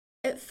 Okay.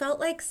 It felt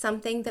like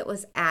something that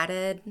was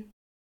added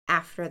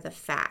after the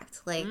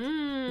fact. Like,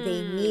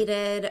 they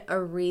needed a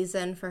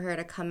reason for her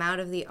to come out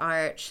of the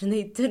arch, and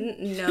they didn't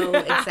know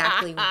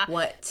exactly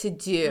what to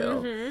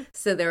do.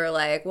 So they were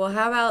like, well,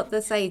 how about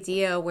this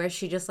idea where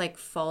she just, like,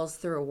 falls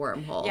through a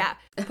wormhole? Yeah.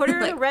 Put her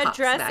in like, a red pops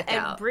dress back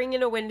and out. bring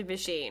in a wind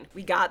machine.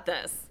 We got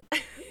this.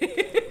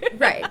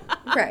 Right.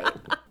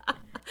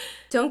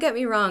 Don't get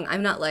me wrong.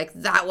 I'm not like,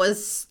 that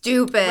was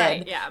stupid.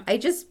 Right, yeah.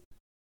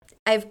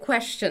 I have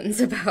questions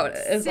about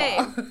it as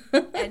Same.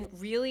 well. And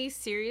really,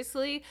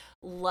 seriously,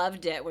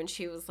 loved it when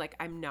she was like,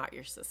 I'm not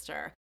your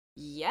sister.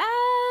 Yes,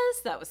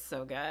 that was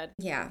so good.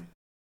 Yeah.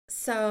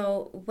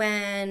 So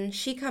when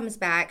she comes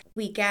back,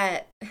 we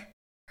get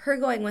her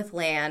going with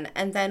Lan,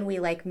 and then we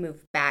like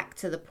move back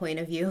to the point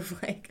of view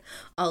of like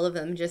all of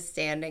them just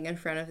standing in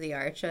front of the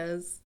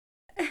arches.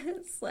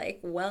 It's like,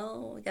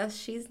 well, I guess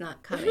she's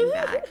not coming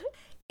back.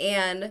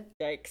 And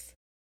Yikes.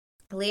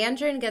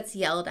 Leandrin gets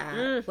yelled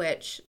at,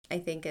 which I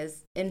think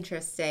is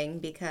interesting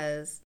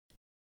because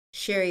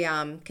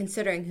Shiriam,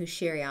 considering who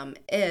Shiriam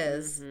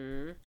is,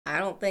 I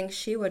don't think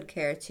she would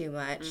care too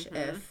much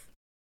if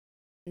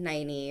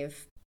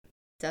Nynaeve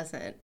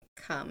doesn't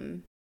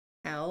come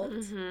out.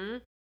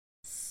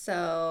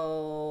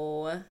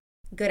 So,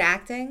 good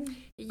acting?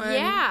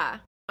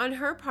 On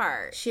her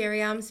part.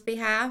 Shiriam's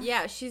behalf?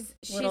 Yeah, she's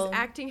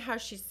acting how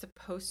she's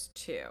supposed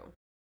to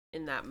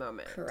in that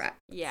moment. Correct.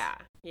 Yeah.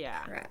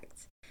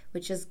 Correct.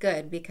 Which is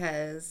good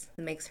because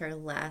it makes her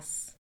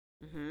less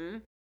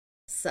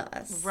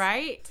sus.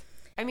 Right?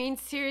 I mean,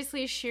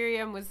 seriously,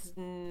 Shiriam was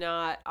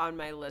not on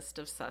my list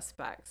of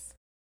suspects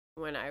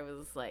when I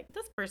was like,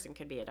 this person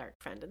could be a dark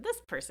friend and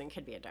this person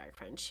could be a dark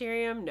friend.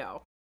 Shiriam,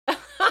 no.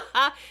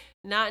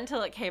 Not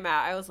until it came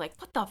out. I was like,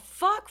 what the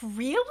fuck?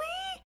 Really?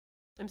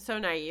 I'm so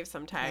naive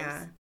sometimes.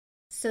 Yeah.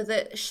 So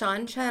the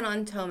Shan-Chen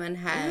on Toman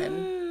Head,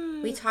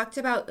 we talked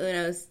about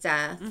Uno's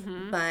death,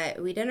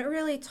 but we didn't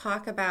really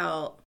talk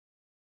about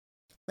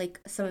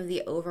like some of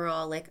the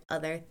overall like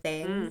other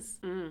things.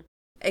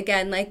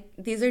 Again, like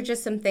these are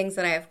just some things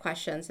that I have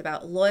questions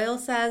about. Loyal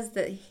says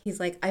that he's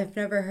like, I've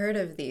never heard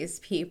of these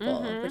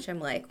people, which I'm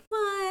like,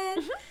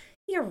 what?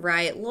 You're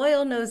right.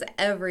 Loyal knows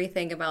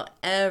everything about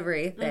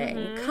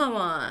everything. Come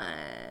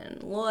on,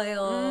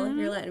 Loyal,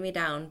 you're letting me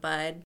down,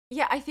 bud.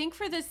 Yeah, I think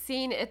for this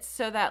scene, it's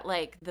so that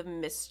like the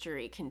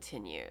mystery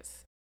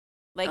continues.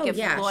 Like if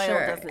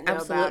Loyal doesn't know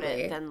about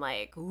it, then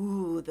like,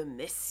 ooh, the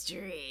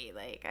mystery.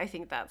 Like I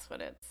think that's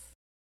what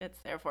it's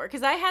there for.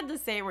 Because I had the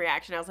same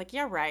reaction. I was like,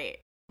 yeah, right.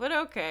 But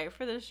okay,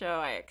 for the show,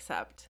 I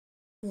accept.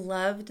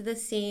 Loved the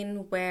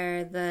scene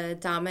where the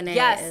Domine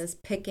is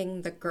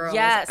picking the girls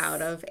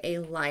out of a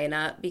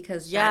lineup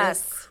because that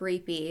is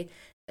creepy,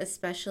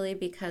 especially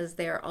because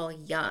they're all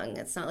young.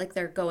 It's not like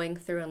they're going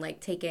through and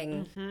like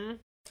taking,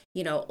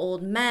 you know,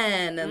 old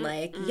men and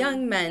like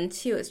young men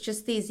too. It's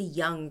just these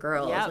young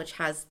girls, which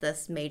has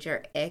this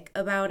major ick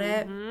about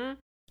it.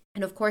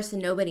 And of course,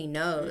 nobody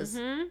knows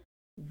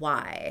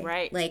why.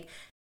 Right. Like,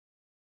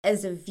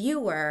 as a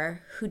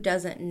viewer who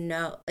doesn't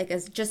know, like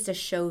as just a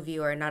show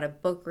viewer, not a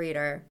book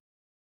reader,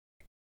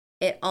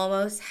 it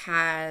almost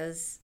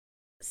has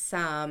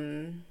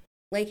some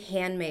like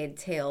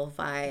Handmaid's Tale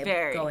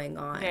vibe going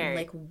on.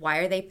 Like, why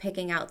are they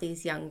picking out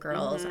these young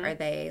girls? Are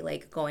they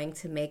like going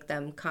to make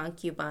them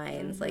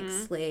concubines, like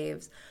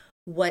slaves?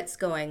 What's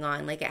going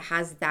on? Like, it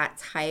has that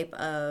type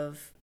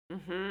of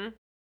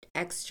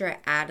extra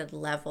added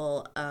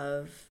level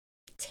of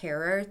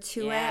terror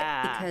to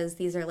it because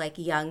these are like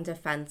young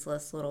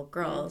defenseless little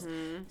girls.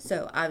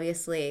 So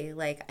obviously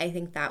like I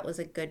think that was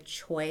a good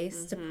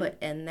choice to put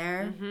in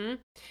there. And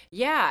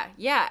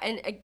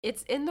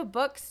it's in the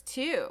books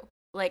too,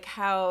 like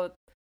how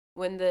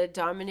when the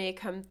Domine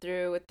come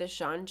through with the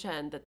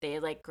Shan-Chen that they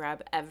like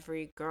grab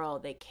every girl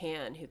they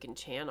can who can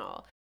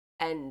channel,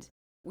 and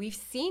we've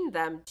seen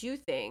them do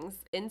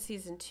things in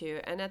season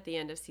 2 and at the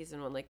end of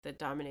season 1, like the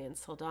Domine and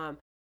Sildam.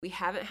 We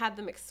haven't had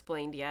them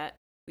explained yet.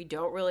 We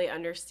don't really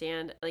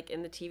understand, like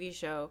in the TV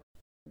show,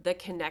 the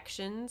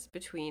connections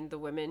between the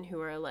women who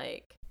are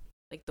like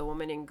the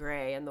woman in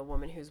gray and the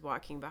woman who's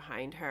walking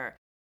behind her.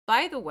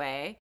 By the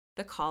way,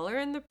 the collar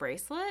and the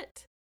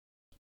bracelet,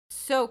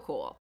 so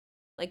cool.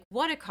 Like,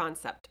 what a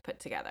concept to put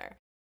together.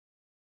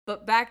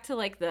 But back to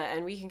like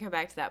and we can come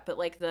back to that, but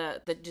like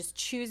the just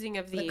choosing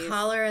of these. The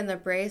collar and the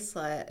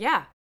bracelet.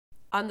 Yeah.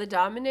 On the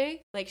Domine,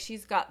 like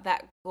she's got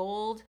that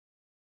gold,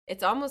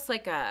 it's almost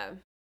like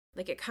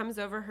it comes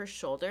over her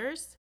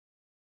shoulders.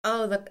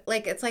 Oh,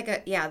 it's like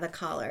the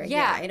collar.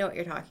 Yeah, I know what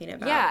you're talking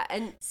about. Yeah,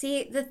 and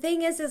see, the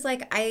thing is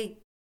like I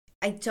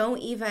don't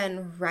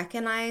even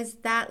recognize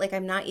that. Like,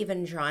 I'm not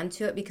even drawn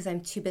to it because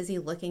I'm too busy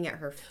looking at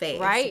her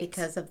face,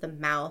 because of the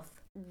mouth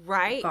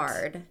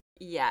guard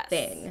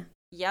thing.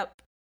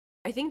 Yep.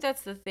 I think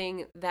that's the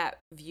thing that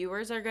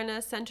viewers are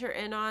gonna center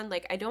in on.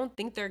 Like, I don't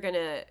think they're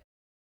gonna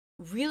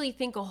really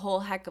think a whole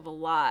heck of a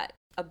lot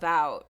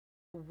about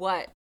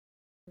what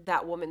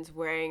that woman's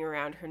wearing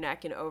around her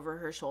neck and over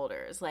her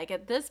shoulders. Like,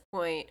 at this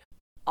point,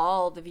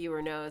 all the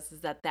viewer knows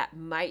is that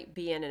might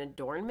be an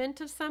adornment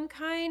of some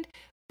kind,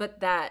 but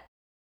that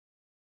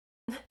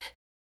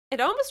It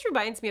almost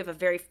reminds me of a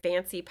very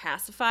fancy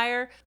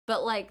pacifier,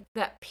 but like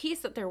that piece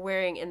that they're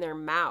wearing in their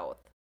mouth,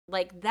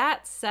 like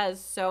that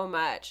says so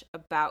much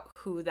about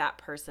who that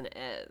person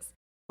is,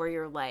 where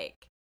you're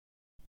like,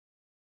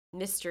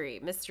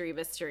 mystery, mystery,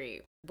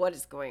 mystery, what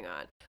is going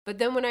on? But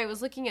then when I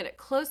was looking at it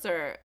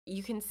closer,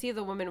 you can see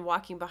the woman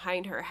walking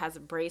behind her has a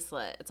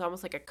bracelet. It's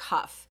almost like a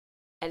cuff,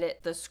 and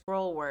the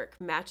scroll work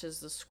matches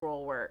the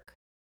scroll work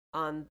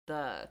on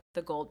the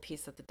gold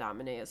piece that the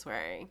Domine is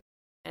wearing.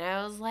 And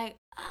I was like,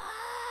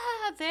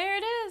 there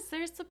it is.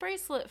 There's the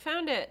bracelet.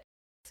 Found it.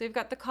 So we've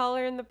got the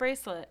collar and the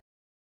bracelet.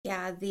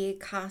 Yeah, the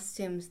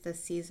costumes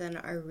this season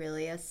are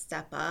really a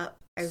step up.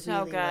 I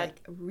So good.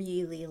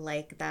 really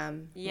like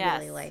them. Yes.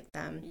 Really like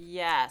them.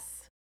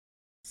 Yes.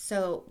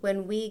 So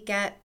when we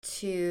get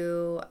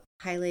to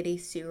High Lady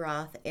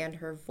Suroth and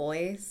her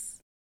voice.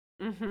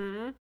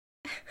 Mm-hmm.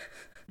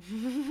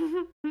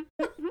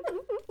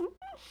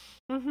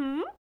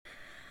 Mm-hmm.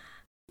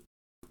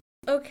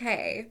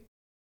 Okay.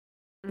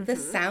 The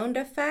Mm-hmm. sound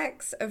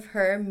effects of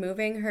her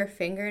moving her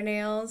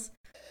fingernails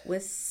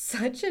was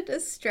such a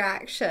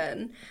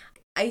distraction.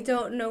 I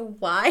don't know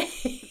why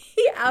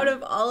out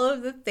of all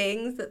of the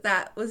things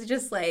that was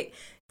just like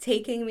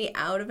taking me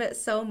out of it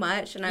so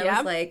much. And I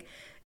was like,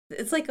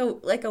 it's like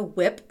a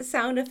whip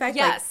sound effect.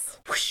 Yes.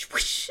 Like whoosh,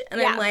 whoosh.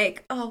 And I'm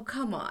like, oh,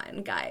 come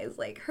on, guys.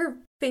 Like her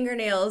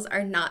fingernails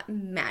are not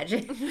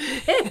magic.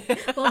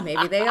 Well,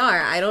 maybe they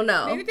are. I don't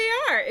know. Maybe they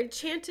are.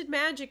 Enchanted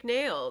magic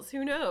nails.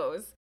 Who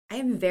knows? I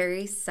am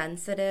very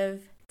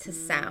sensitive to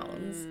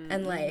sounds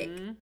and like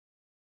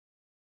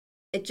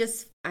it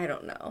just, I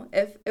don't know,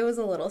 if it was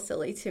a little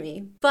silly to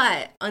me.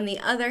 But on the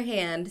other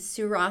hand,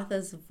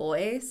 Suratha's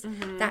voice,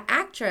 that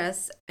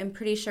actress, I'm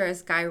pretty sure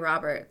is Guy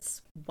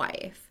Roberts'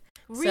 wife.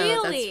 Really?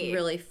 So that's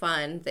really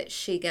fun that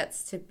she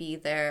gets to be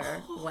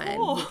there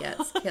when he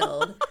gets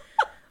killed.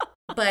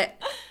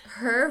 But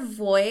her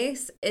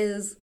voice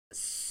is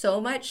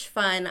so much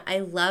fun. I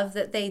love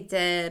that they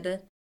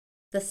did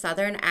the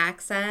Southern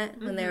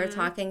accent when they were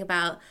talking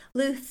about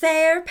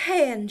Luther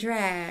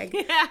Pendrag.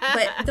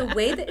 But the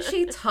way that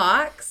she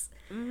talks,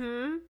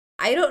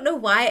 I don't know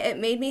why it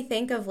made me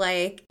think of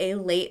like a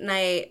late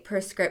night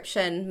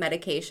prescription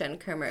medication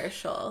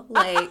commercial.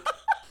 Like,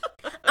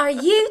 are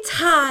you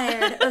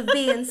tired of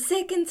being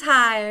sick and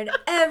tired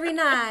every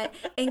night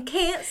and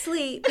can't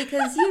sleep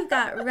because you've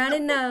got runny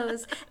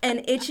nose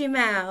and itchy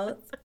mouth?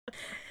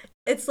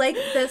 It's like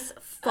this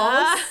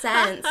false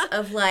sense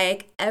of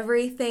like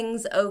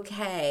everything's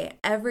okay.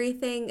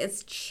 Everything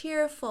is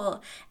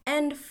cheerful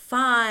and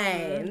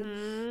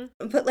fine.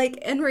 But like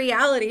in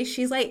reality,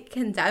 she's like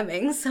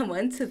condemning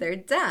someone to their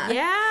death.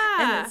 Yeah.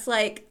 And it's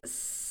like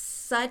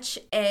such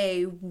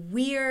a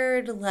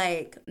weird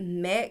like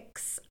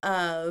mix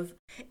of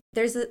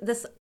there's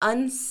this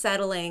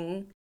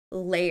unsettling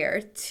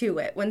layer to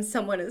it when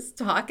someone is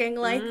talking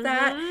like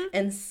that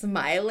and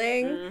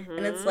smiling.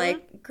 And it's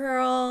like,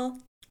 girl,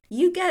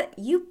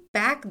 you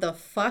back the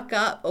fuck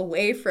up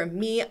away from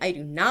me. I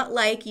do not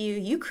like you.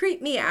 You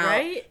creep me out.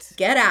 Right?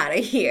 Get out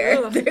of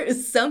here. Ugh.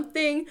 There's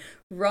something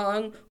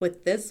wrong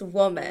with this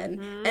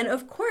woman. And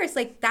of course,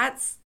 like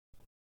that's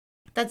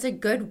a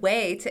good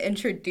way to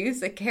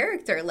introduce a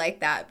character like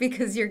that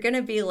because you're going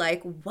to be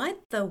like, what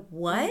the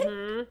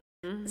what?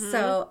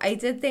 So I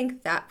did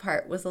think that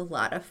part was a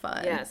lot of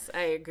fun. Yes,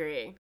 I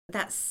agree.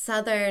 That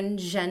Southern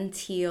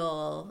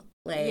genteel,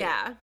 like.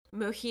 Yeah.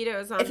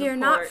 Mojitos on if the you're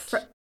porch.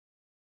 not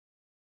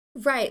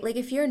right, like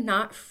if you're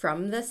not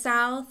from the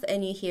South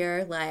and you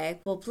hear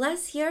like, well,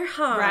 bless your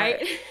heart.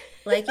 Right.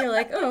 Like you're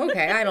like, oh,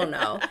 okay, I don't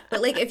know.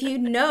 But like if you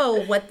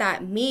know what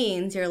that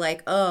means, you're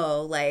like,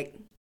 oh, like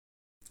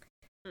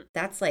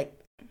that's like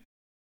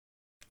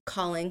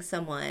calling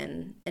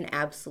someone an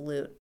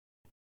absolute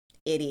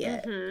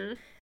idiot.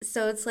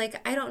 So it's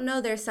like, I don't know,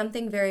 there's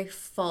something very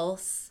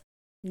false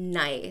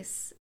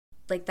nice,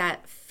 like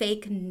that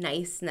fake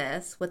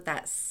niceness with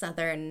that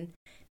Southern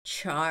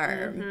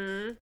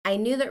charm. I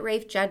knew that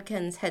Rafe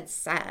Judkins had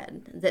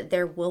said that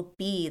there will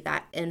be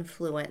that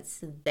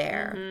influence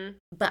there,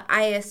 but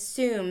I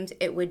assumed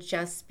it would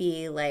just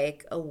be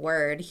like a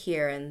word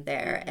here and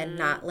there and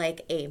not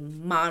like a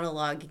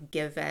monologue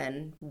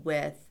given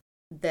with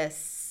this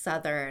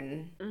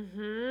Southern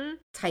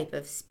type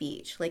of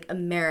speech, like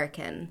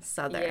American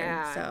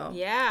Southern. So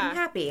I'm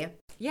happy.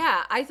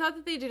 Yeah, I thought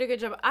that they did a good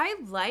job. I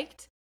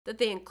liked that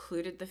they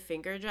included the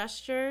finger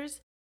gestures.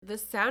 The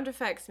sound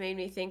effects made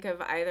me think of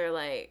either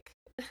like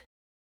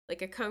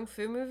a kung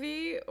fu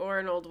movie or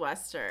an old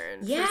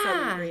western for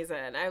some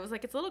reason. I was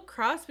like, it's a little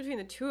cross between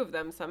the two of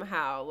them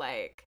somehow.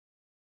 Like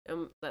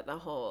that the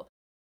whole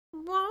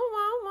wah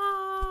wah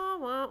wah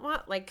wah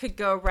wah like could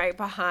go right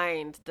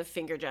behind the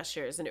finger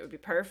gestures and it would be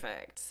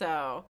perfect.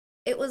 So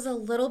it was a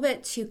little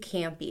bit too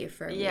campy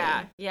for me.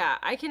 Yeah,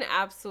 I can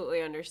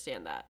absolutely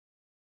understand that.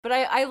 But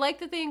I like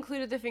that they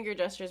included the finger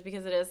gestures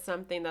because it is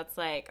something that's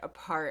like a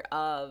part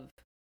of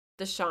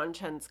the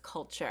Shan-Chen's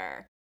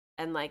culture,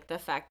 and like the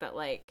fact that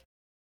like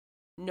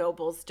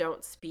nobles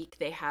don't speak,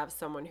 they have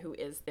someone who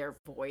is their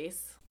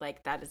voice.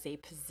 Like that is a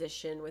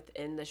position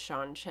within the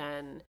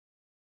Shan-Chen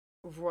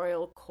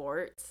royal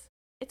courts,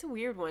 it's a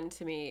weird one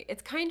to me.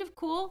 It's kind of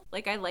cool.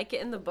 Like, I like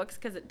it in the books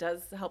because it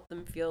does help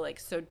them feel like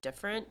so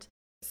different.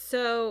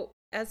 So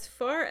as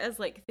far as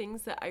like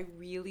things that I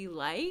really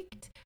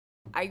liked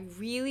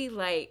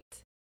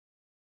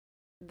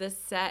the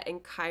set in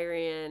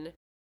Kyrian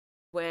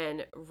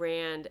when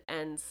Rand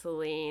and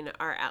Selene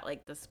are at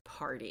like this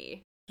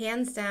party.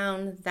 Hands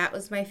down, that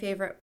was my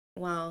favorite.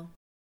 Well,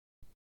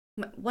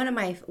 one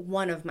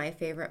of my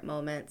favorite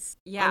moments.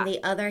 Yeah. On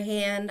the other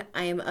hand,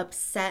 I am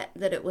upset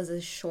that it was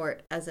as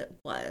short as it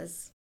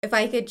was. If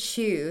I could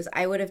choose,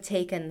 I would have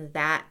taken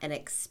that and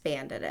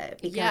expanded it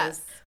because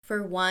Yes.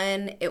 for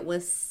one, it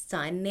was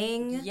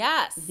stunning.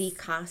 Yes. The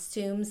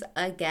costumes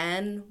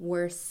again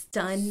were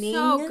stunning.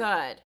 So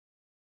good.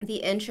 The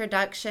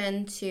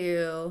introduction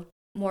to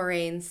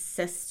Moraine's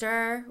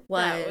sister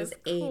was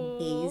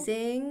cool.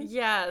 Amazing.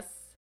 Yes.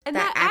 And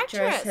that that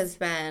actress has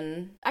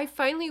been... I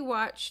finally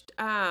watched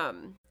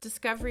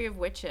Discovery of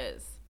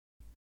Witches.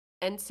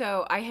 And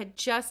so I had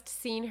just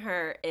seen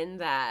her in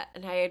that,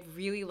 and I had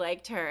really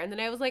liked her. And then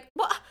I was like,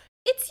 well,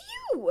 it's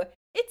you!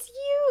 It's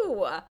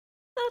you!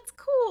 That's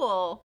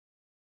cool.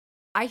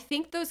 I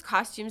think those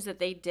costumes that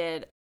they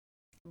did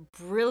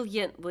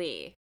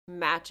brilliantly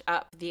match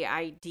up the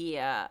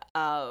idea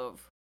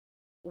of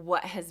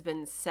what has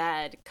been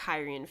said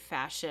Kyrian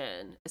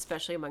fashion,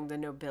 especially among the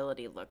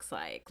nobility, looks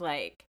like.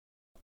 Like,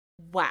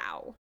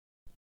 wow.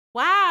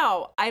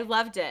 I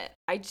loved it.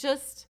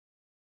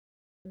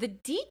 The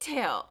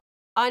detail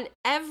on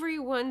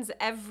everyone's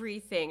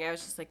everything. I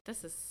was just like,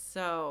 this is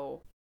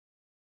so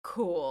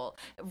cool.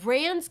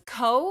 Rand's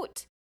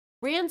coat,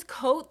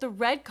 the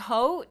red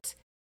coat.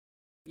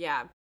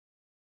 Yeah.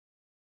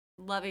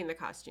 Loving the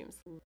costumes.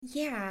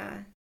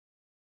 Yeah.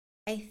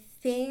 I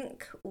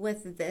think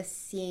with this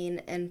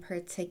scene in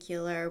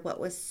particular, what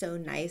was so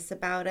nice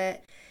about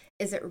it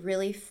is it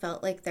really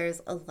felt like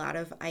there's a lot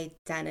of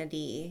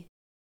identity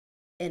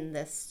in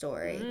this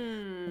story.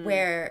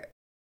 Where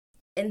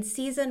in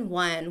season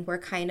 1, we're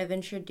kind of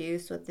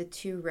introduced with the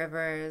two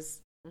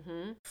rivers,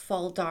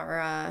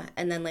 Faldara,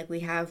 and then like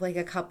we have like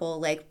a couple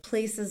like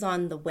places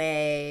on the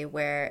way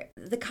where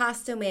the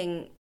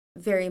costuming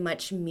very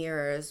much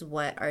mirrors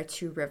what our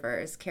two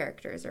rivers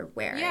characters are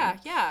wearing.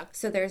 Yeah.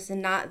 So there's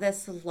not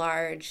this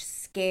large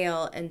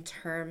scale in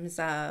terms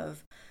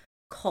of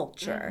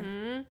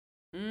culture.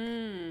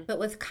 But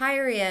with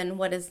Kyrian,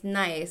 what is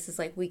nice is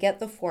like we get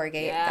the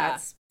foregate. Yeah.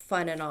 That's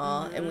fun and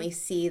all. And we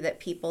see that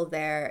people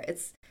there,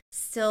 it's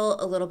still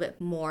a little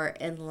bit more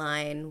in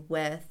line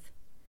with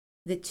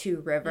the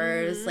two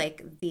rivers,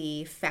 like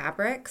the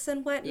fabrics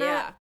and whatnot.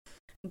 Yeah.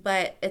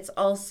 But it's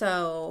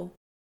also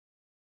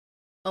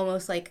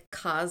almost like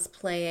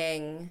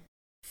cosplaying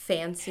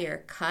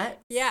fancier cuts.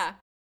 Yeah.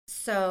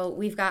 So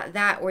we've got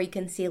that where you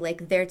can see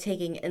like they're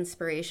taking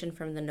inspiration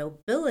from the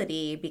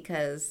nobility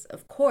because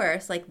of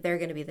course like they're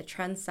going to be the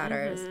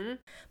trendsetters.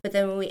 But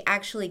then when we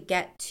actually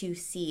get to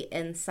see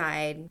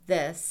inside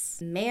this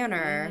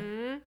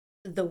manor,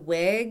 the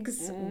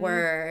wigs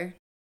were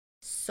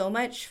so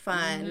much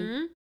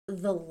fun.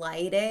 The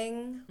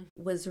lighting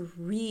was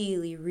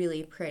really,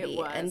 really pretty.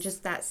 And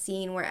just that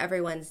scene where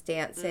everyone's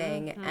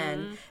dancing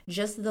and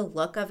just the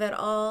look of it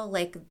all,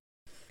 like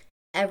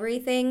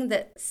everything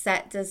that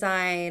set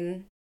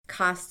design,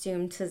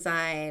 costume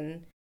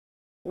design,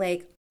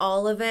 like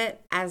all of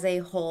it as a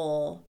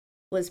whole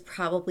was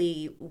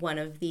probably one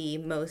of the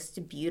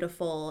most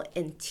beautiful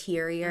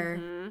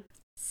interior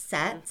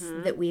sets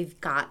that we've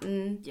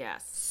gotten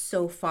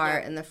so far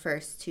in the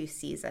first 2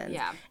 seasons.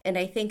 Yeah. And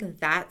I think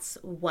that's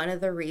one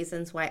of the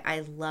reasons why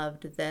I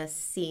loved this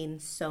scene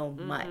so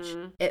much.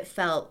 It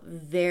felt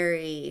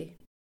very,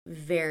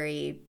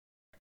 very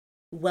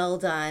well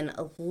done.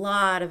 A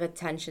lot of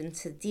attention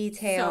to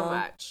detail. So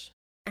much.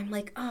 I'm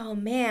like, oh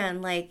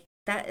man, like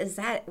is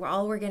that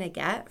all we're gonna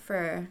get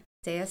for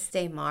Deus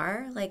de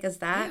Mar? Like, is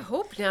that? I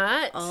hope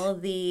not. All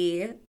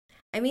the.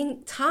 I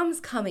mean, Tom's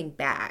coming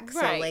back,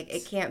 so like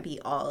it can't be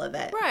all of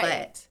it. Right.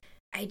 But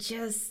I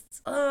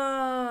just,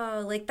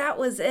 like that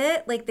was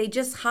it. Like they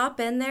just hop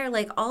in there,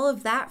 like all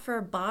of that for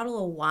a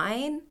bottle of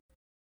wine.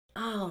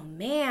 Oh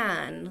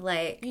man,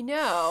 like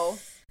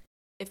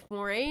if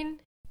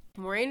Moraine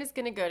is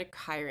gonna go to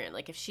Kyrian,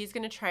 like if she's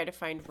gonna try to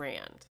find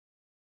Rand,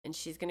 and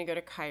she's gonna go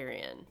to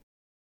Kyrian,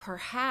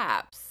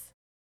 perhaps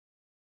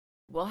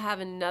we'll have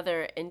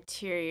another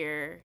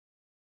interior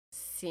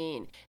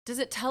scene. Does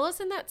it tell us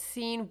in that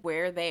scene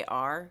where they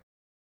are?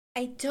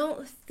 I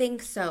don't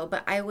think so,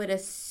 but I would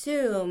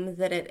assume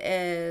that it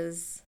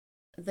is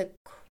the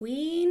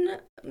queen.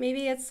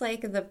 Maybe it's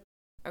like the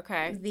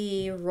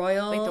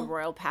royal, like the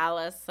royal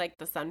palace, like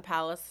the Sun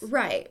Palace.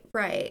 Right.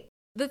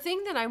 The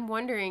thing that I'm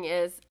wondering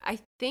is, I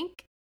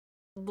think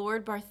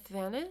Lord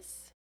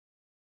Barthanes,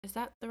 is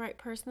that the right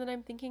person that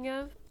I'm thinking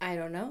of? I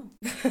don't know.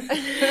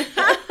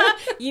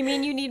 You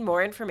mean you need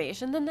more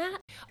information than that?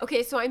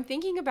 Okay, so I'm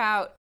thinking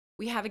about,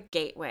 we have a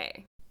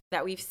gateway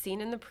that we've seen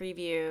in the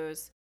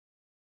previews,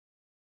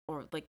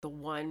 or like the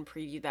one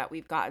preview that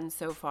we've gotten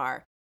so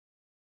far.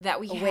 That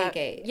we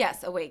Awaygate.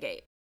 Yes,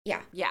 Awaygate.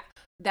 Yeah.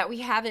 That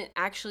we haven't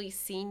actually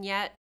seen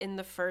yet in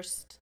the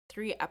first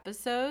 3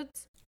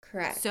 episodes.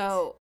 Correct.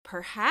 So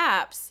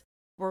perhaps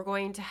we're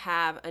going to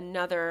have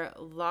another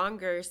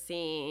longer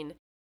scene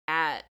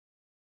at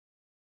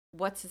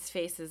what's his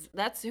face is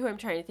that's who I'm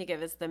trying to think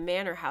of is the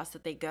manor house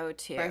that they go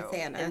to.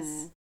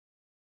 Barthanes.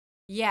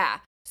 Yeah.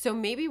 So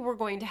maybe we're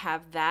going to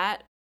have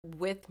that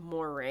with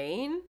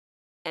Moraine,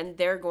 and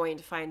they're going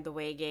to find the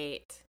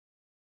Waygate.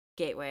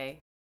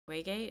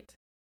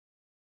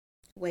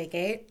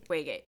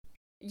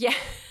 Yeah.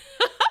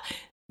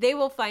 They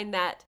will find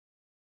that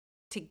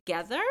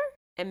together,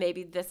 and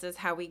maybe this is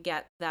how we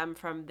get them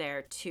from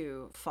there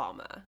to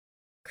Falma.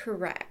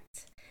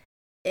 Correct.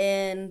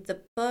 In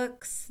the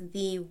books,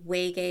 the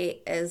Waygate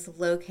is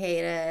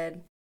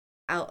located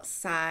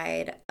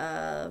outside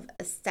of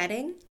a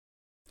setting,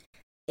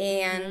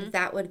 and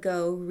that would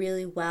go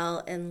really well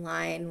in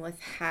line with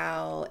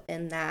how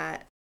in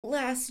that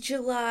last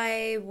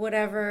July,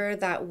 whatever,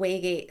 that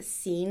Waygate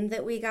scene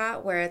that we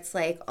got where it's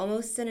like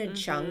almost in a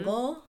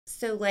jungle.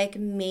 So like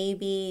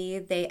maybe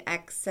they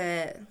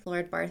exit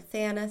Lord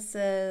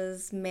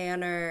Barthanes's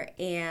manor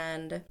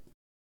and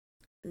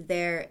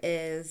there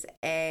is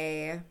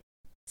a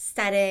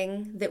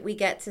setting that we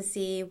get to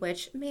see,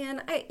 which,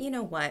 man, you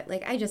know what?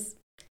 Like,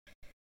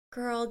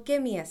 girl,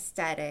 give me a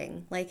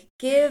setting. Like,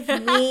 give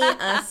me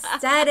a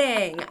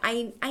setting.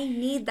 I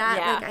need that.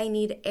 Yeah. Like, I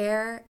need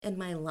air in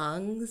my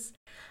lungs.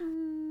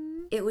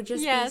 It would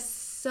just be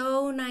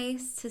so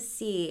nice to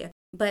see.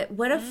 But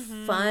what a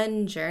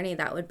fun journey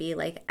that would be,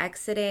 like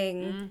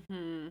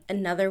exiting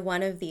another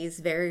one of these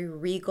very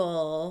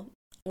regal,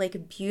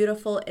 like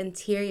beautiful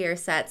interior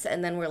sets.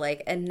 And then we're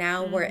like, and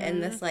now we're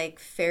in this like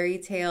fairy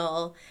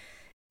tale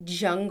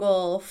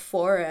jungle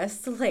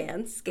forest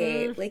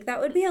landscape. Like that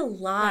would be a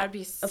lot That'd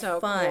be so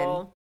of fun.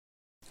 cool.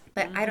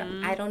 But I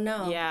don't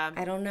know. Yeah.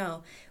 I don't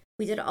know.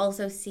 We did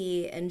also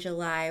see in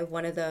July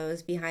one of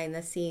those behind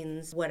the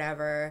scenes,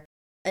 whatever,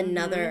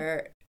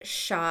 another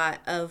shot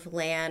of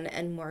Lan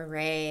and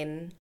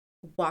Moraine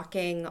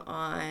walking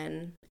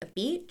on a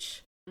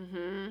beach.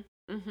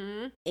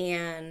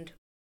 And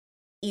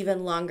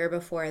even longer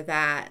before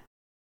that,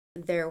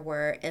 there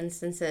were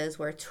instances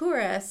where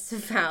tourists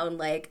found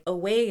like a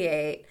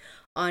Waygate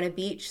on a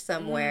beach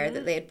somewhere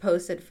that they had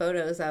posted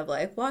photos of,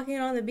 like walking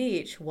on the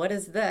beach. What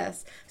is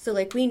this? So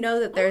like we know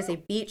that there's a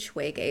beach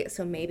Waygate.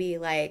 So maybe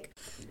like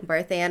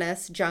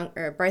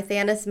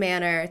Barthanes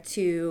Manor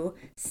to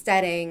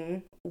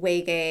Stedding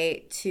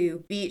Waygate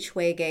to Beach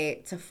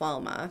Waygate to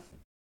Falma.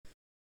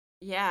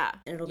 Yeah.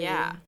 And it'll be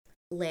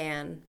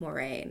Lan,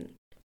 Moraine,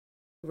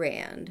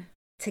 Rand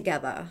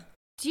together.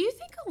 Do you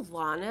think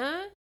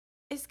Alana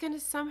is going to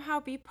somehow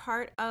be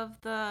part of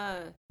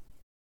the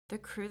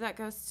crew that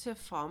goes to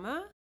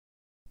Falma?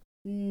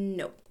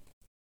 No.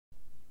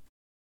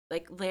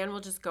 Like Lan will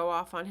just go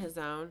off on his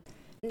own?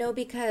 No,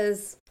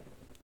 because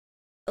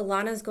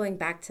Alana's going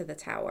back to the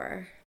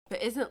tower.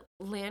 But isn't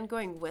Lan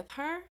going with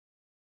her?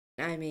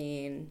 I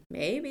mean,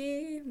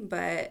 maybe,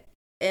 but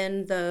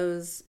in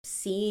those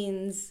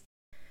scenes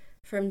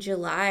from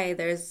July,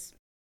 there's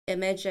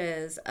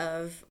images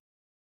of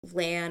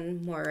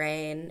Lan,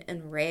 Moraine,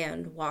 and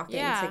Rand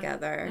walking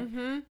together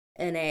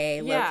in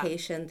a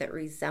location that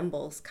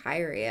resembles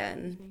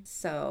Kyrian.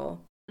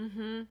 So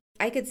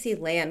I could see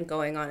Lan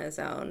going on his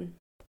own.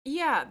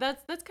 Yeah,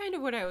 that's kind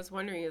of what I was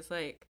wondering is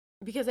like,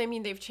 because I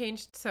mean they've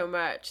changed so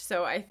much,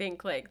 so I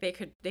think like they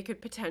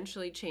could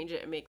potentially change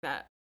it and make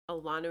that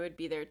Alana would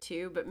be there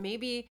too, but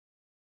maybe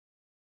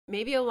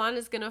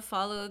Alana's gonna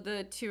follow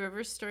the Two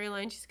Rivers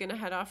storyline. She's gonna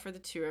head off for the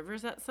Two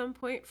Rivers at some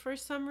point for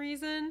some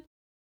reason.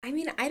 I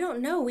mean, I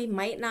don't know. We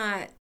might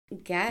not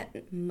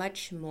get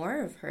much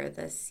more of her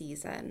this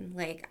season.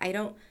 Like, I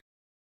don't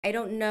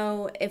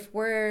know if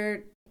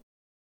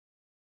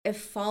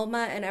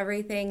Falma and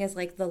everything is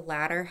like the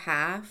latter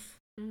half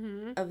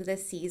of the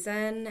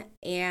season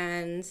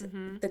and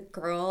the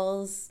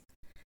girls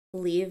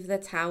leave the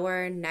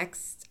tower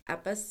next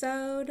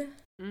episode,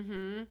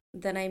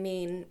 then I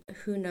mean,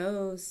 who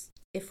knows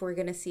if we're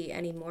going to see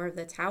any more of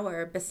the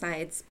tower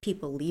besides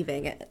people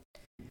leaving it.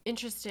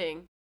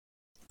 Interesting.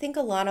 I think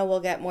Alana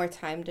will get more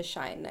time to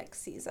shine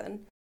next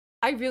season.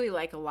 I really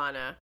like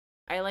Alana.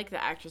 I like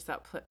the actress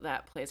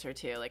that plays her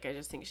too. Like, I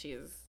just think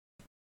she's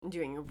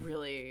doing a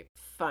really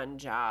fun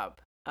job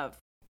of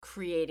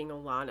creating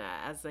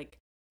Alana as like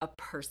a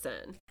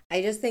person.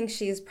 I just think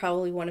she's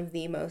probably one of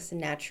the most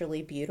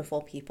naturally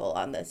beautiful people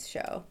on this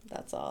show.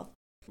 That's all.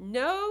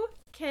 No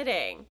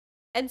kidding.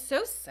 And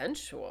so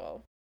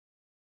sensual.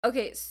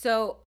 Okay,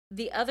 so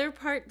the other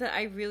part that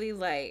I really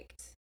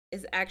liked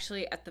is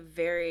actually at the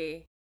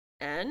very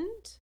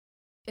end.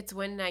 It's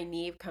when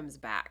Nynaeve comes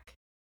back.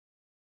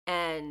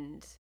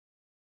 And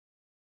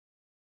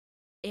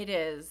it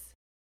is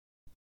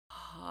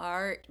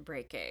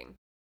heartbreaking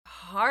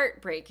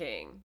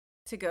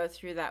to go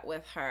through that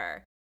with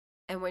her.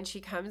 And when she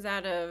comes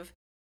out of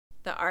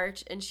the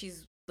arch and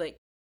she's like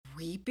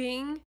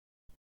weeping,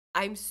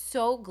 I'm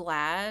so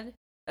glad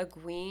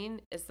Egwene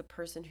is the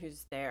person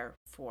who's there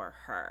for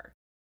her,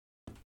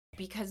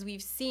 because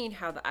we've seen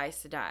how the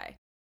Aes Sedai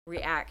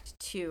react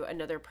to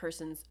another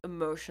person's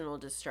emotional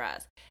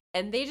distress.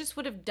 And they just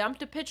would have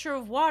dumped a pitcher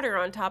of water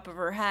on top of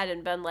her head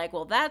and been like,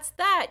 well, that's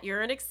that.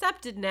 You're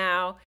unaccepted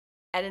now.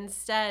 And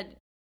instead,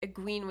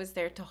 Egwene was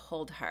there to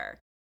hold her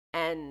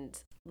and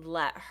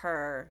let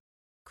her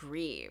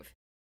grieve.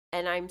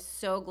 And I'm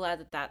so glad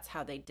that that's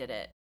how they did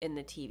it in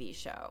the TV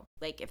show.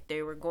 Like, if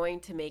they were going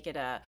to make it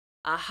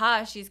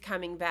aha, she's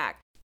coming back,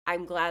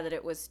 I'm glad that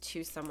it was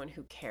to someone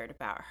who cared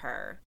about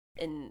her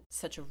in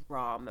such a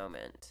raw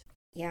moment.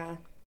 Yeah.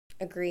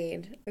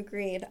 Agreed.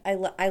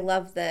 I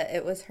love that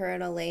it was her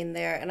and Elaine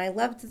there. And I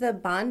loved the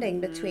bonding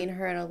between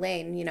her and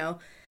Elaine. You know,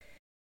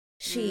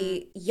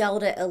 she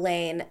yelled at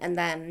Elaine, and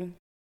then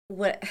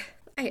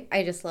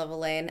I just love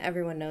Elaine.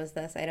 Everyone knows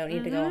this. I don't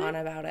need to go on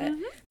about it.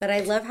 But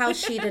I love how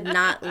she did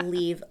not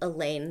leave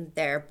Elaine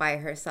there by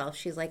herself.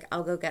 She's like,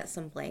 I'll go get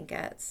some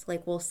blankets.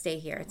 Like, we'll stay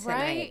here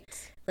tonight.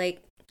 Right.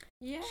 Like,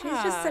 yeah.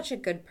 She's just such a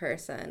good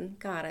person.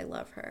 God, I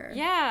love her.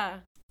 Yeah.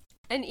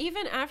 And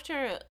even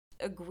after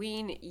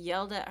Egwene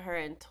yelled at her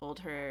and told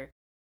her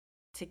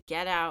to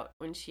get out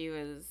when she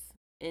was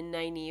in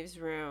Nynaeve's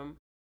room,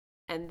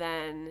 and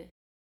then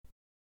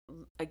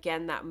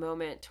again that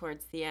moment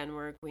towards the end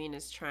where Egwene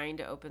is trying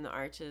to open the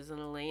arches and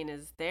Elaine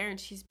is there and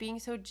she's being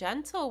so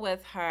gentle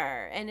with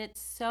her, and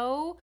it's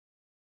so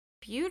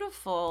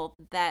beautiful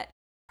that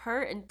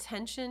her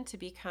intention to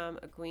become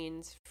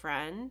Egwene's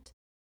friend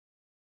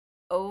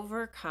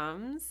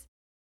overcomes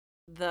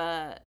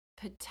the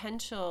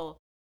potential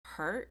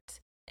hurt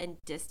and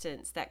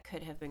distance that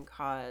could have been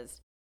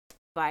caused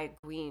by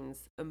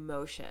Egwene's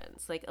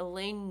emotions. Like,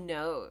 Elaine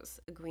knows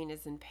Egwene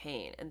is in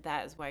pain, and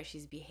that is why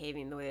she's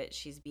behaving the way that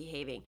she's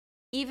behaving,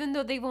 even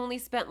though they've only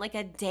spent like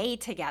a day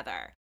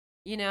together,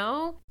 you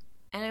know?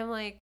 And I'm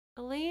like,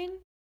 Elaine,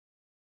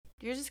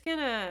 you're just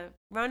gonna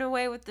run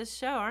away with this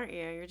show, aren't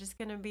you? You're just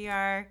gonna be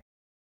our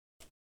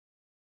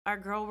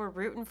girl we're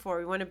rooting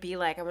for. I want to be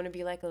like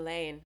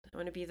Elaine. I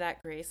want to be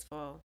that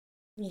graceful.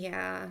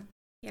 Yeah.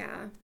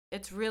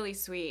 It's really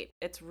sweet.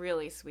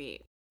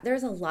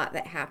 There's a lot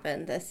that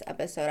happened this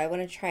episode. I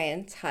want to try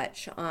and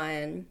touch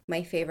on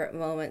my favorite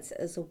moments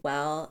as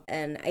well.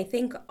 And I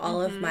think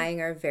all of mine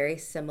are very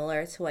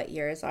similar to what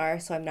yours are,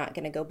 so I'm not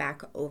going to go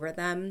back over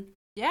them.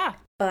 Yeah.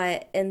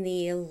 But in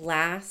the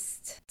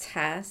last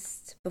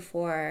test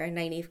before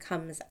Nynaeve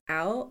comes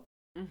out,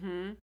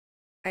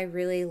 I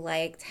really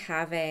liked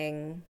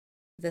having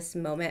this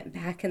moment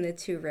back in the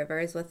Two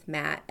Rivers with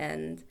Matt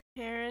and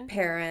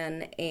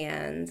Perrin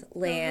and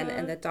Lan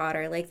and the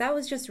daughter. Like, that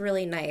was just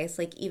really nice.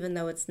 Like, even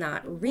though it's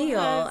not real,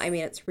 I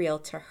mean, it's real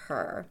to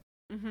her.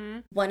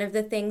 One of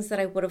the things that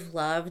I would have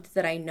loved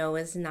that I know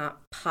is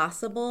not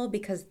possible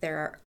because there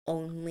are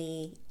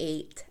only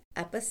 8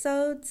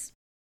 episodes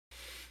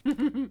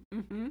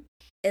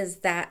is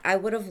that I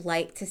would have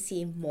liked to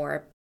see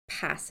more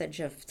passage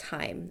of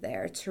time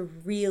there to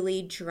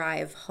really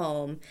drive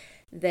home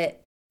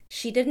that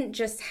she didn't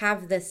just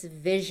have this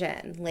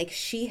vision. Like,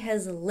 she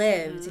has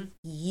lived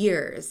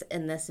years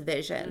in this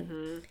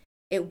vision.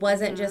 It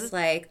wasn't just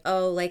like,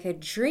 oh, like a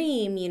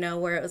dream, you know,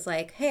 where it was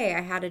like, hey,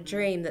 I had a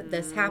dream that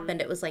this happened.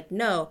 It was like,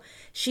 no,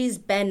 she's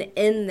been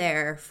in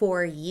there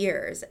for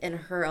years in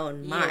her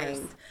own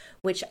mind,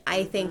 which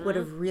I think would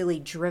have really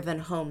driven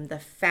home the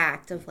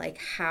fact of like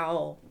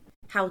how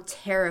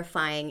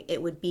terrifying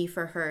it would be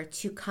for her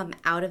to come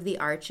out of the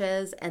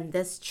arches and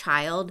this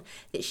child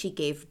that she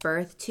gave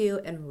birth to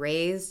and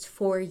raised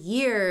for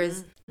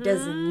years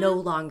does no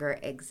longer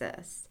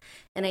exist.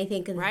 And I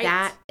think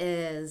that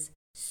is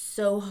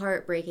so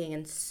heartbreaking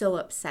and so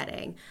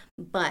upsetting.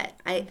 But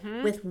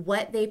with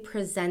what they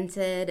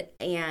presented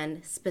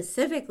and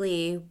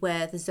specifically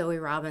with Zoe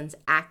Robin's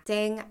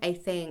acting, I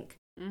think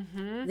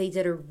they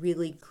did a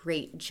really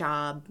great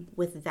job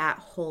with that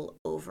whole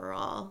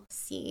overall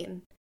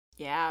scene.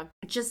 Yeah.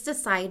 Just a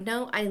side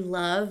note, I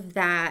love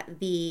that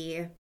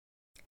the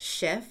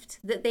shift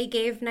that they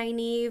gave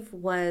Nynaeve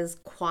was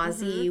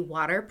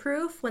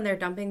quasi-waterproof when they're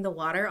dumping the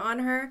water on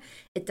her.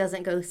 It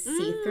doesn't go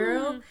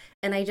see-through.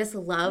 And I just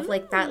love,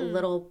 like, that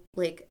little,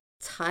 like,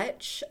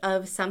 touch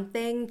of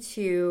something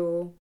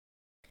to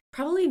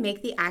probably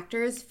make the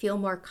actors feel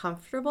more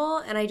comfortable.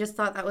 And I just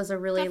thought that was a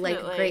really, like,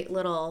 great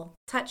little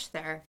touch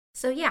there.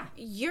 So, yeah.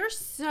 You're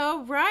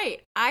so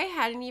right. I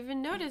hadn't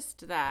even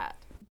noticed that.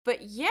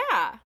 But,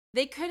 yeah.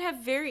 They could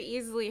have very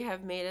easily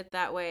have made it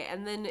that way,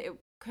 and then it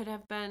could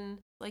have been,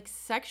 like,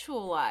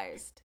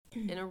 sexualized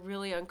in a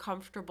really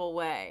uncomfortable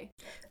way.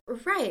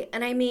 Right.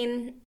 And I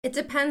mean, it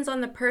depends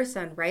on the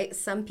person, right?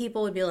 Some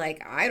people would be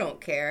like, I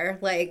don't care.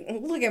 Like,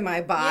 look at my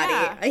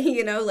body.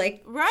 You know,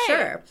 like,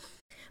 sure.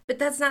 But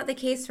that's not the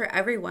case for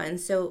everyone.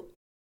 So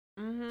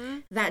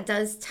that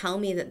does tell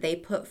me that they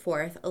put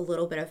forth a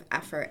little bit of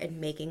effort in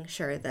making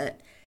sure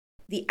that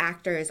the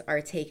actors are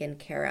taken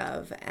care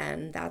of,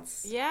 and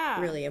that's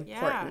really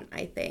important,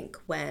 I think,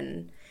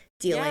 when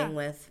dealing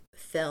with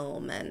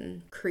film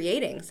and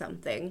creating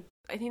something.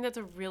 I think that's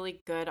a really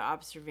good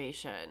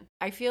observation.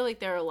 I feel like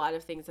there are a lot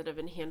of things that have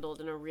been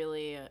handled in a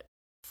really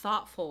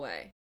thoughtful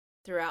way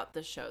throughout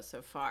the show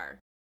so far.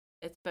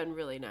 It's been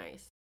really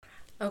nice.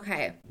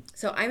 Okay,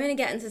 so I'm going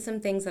to get into some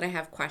things that I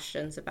have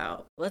questions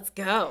about. Let's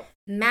go.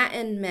 Matt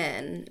and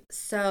Min.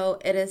 So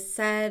it is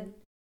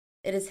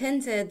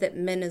hinted that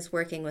Min is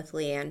working with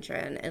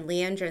Leandrin, and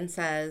Leandrin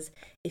says,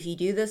 if you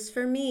do this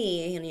for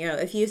me, and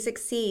if you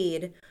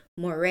succeed,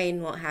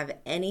 Moraine won't have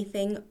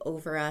anything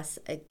over us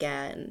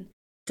again.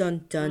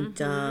 Dun dun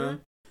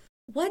dun.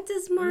 What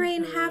does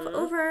Moraine have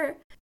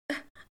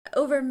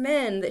over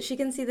Min that she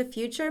can see the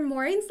future?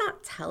 Moraine's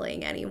not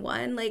telling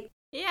anyone.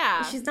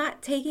 Yeah. She's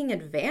not taking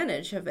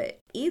advantage of it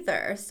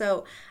either.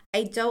 So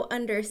I don't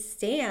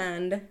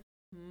understand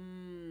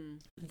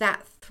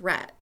that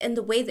threat. And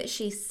the way that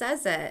she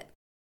says it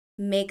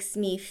makes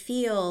me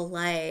feel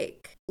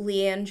like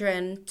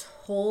Leandrin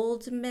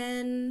told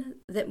Min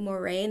that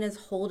Moraine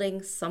is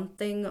holding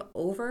something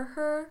over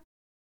her,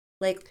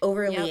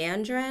 over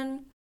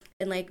Leandrin.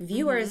 And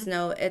viewers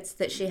know it's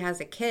that she has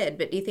a kid,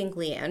 but do you think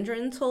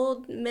Leandrin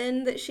told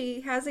Min that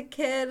she has a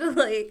kid?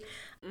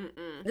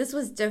 This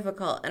was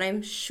difficult, and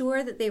I'm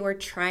sure that they were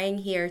trying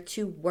here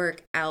to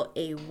work out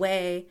a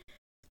way.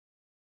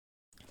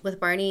 With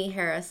Barney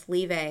Harris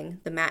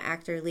leaving, the Matt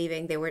actor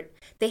leaving,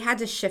 they had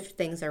to shift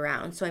things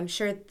around. So I'm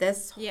sure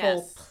this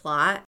whole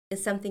plot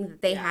is something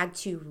that they had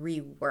to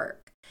rework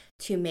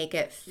to make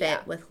it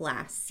fit with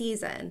last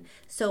season.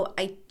 So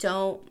I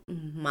don't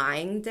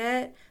mind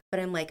it, but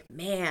I'm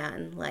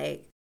man,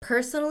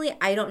 personally,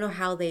 I don't know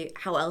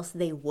how else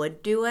they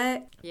would do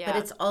it. Yeah. But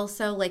it's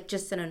also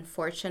just an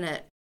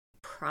unfortunate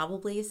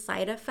probably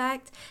side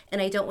effect,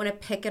 and I don't want to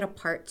pick it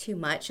apart too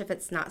much if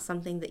it's not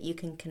something that you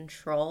can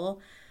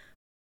control.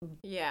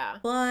 Yeah.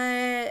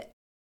 But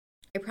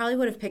I probably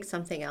would have picked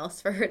something else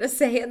for her to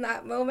say in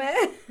that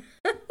moment.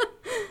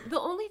 The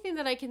only thing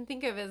that I can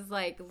think of is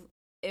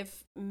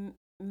if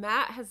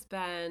Matt has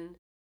been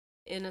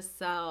in a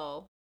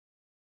cell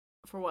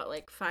for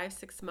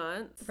 5-6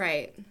 months,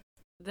 right?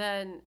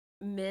 Then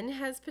Min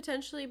has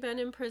potentially been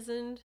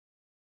imprisoned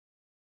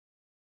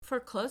for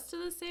close to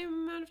the same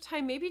amount of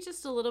time, maybe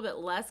just a little bit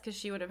less because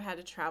she would have had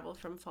to travel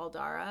from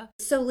Faldara.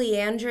 So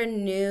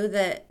Leandrin knew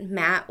that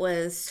Matt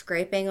was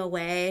scraping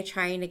away,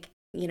 trying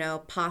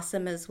to,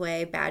 possum his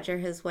way, badger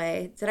his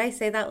way. Did I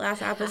say that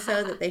last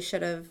episode that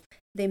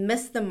they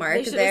missed the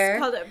mark there? They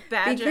called it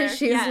badger. Because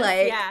she's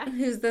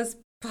who's this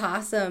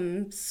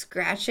possum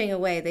scratching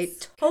away? They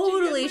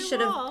totally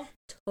should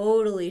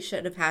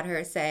have had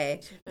her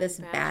say this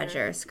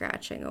badger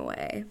scratching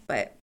away.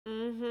 But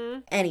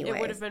anyways.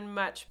 It would have been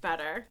much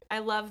better. I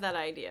love that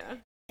idea.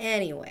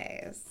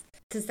 Anyways,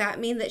 does that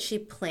mean that she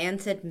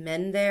planted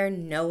Min there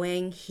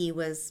knowing he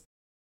was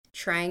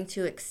trying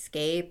to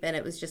escape and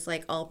it was just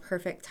all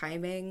perfect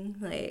timing?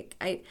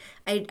 I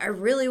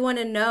really want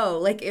to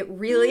know. It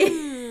really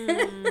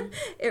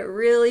it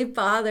really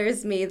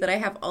bothers me that I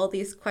have all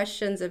these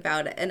questions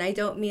about it. And I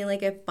don't mean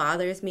it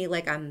bothers me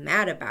I'm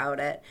mad about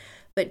it,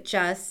 but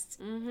just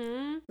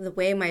the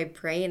way my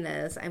brain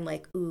is, I'm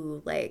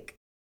ooh,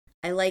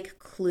 I like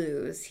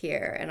clues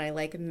here and I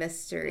like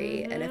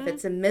mystery. And if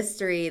it's a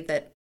mystery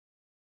that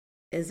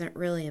isn't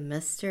really a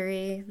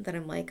mystery, then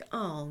I'm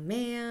oh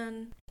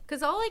man.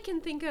 Because all I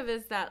can think of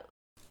is that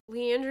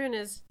Leandrin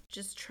is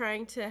just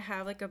trying to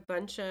have a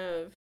bunch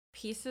of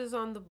pieces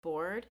on the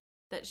board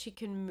that she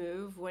can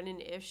move when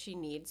and if she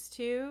needs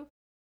to.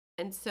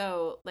 And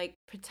so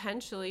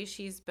potentially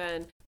she's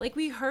been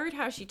we heard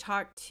how she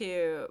talked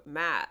to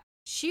Matt.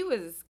 She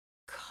was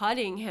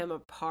cutting him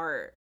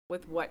apart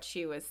with what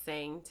she was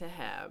saying to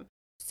him.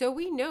 So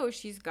we know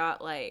she's got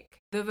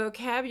the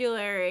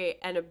vocabulary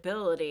and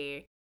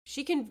ability.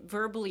 She can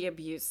verbally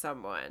abuse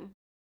someone.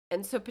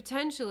 And so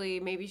potentially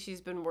maybe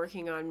she's been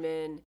working on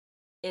Min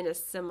in a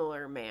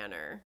similar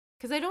manner.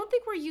 Because I don't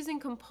think we're using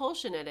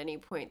compulsion at any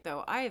point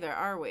though either,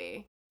 are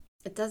we?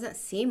 It doesn't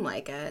seem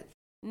like it.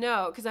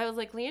 No, because I was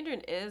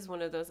Leandrin is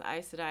one of those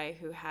Aes Sedai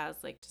who has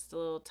just a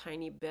little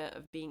tiny bit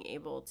of being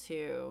able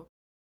to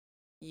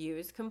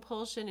use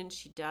compulsion, and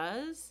she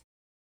does.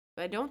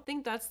 But I don't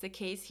think that's the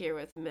case here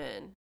with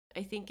Min.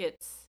 I think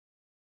it's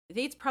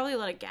probably a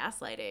lot of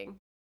gaslighting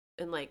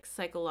and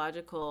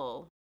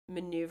psychological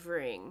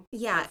maneuvering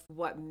of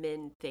what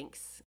Min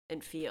thinks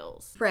and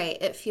feels. Right.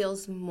 It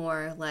feels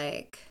more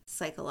like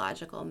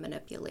psychological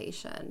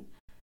manipulation.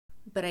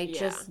 But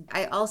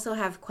I also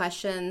have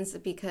questions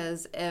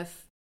because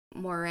if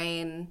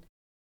Moraine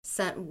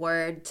sent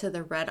word to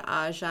the Red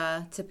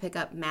Aja to pick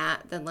up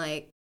Matt, then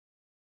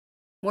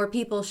more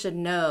people should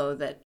know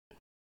that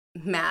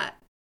Matt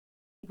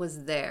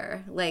was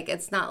there.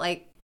 It's not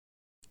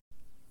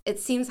it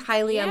seems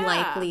highly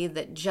unlikely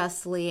that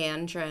just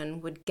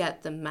Leandrin would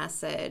get the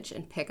message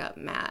and pick up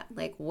Matt.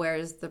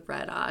 Where's the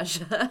Red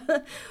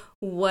Aja?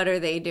 What are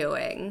they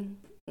doing?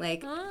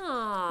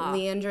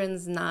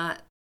 Leandrin's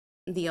not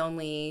the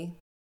only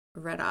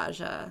Red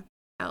Aja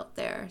out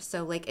there.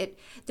 So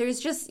there's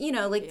just,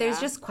 there's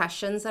just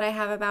questions that I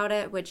have about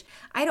it, which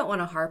I don't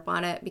want to harp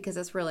on it because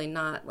it's really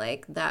not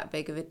that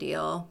big of a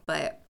deal.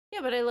 But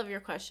yeah, but I love your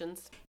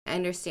questions. I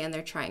understand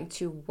they're trying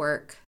to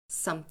work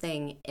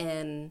something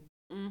in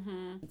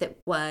that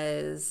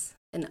was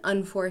an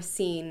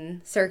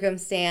unforeseen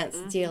circumstance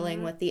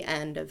dealing with the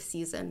end of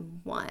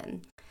season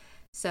 1.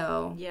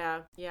 So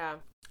yeah.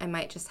 I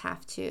might just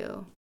have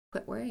to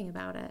quit worrying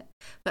about it.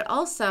 But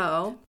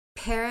also,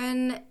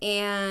 Perrin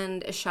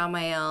and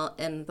Ishamael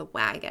in the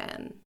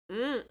wagon.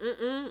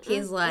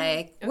 He's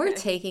like, we're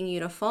taking you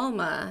to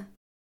Falma.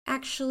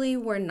 Actually,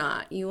 we're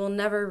not. You will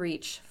never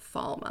reach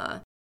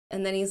Falma.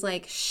 And then he's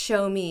like,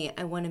 show me.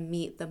 I want to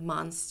meet the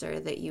monster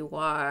that you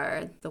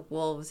are. The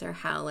wolves are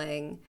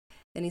howling.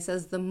 Then he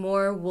says, the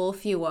more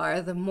wolf you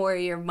are, the more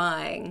you're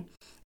mine.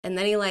 And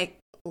then he like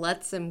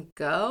lets him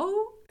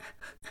go.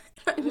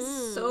 I'm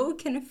so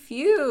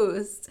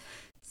confused.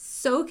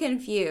 So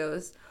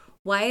confused.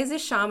 Why is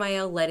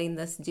Ishamael letting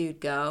this dude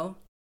go?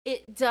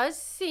 It does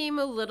seem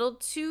a little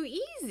too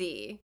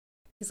easy.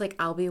 He's like,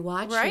 I'll be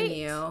watching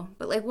you.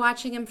 But like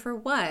watching him for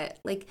what?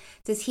 Like,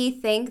 does he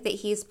think that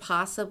he's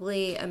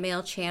possibly a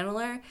male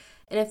channeler?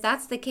 And if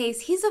that's the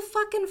case, he's a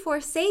fucking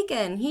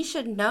Forsaken. He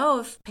should know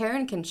if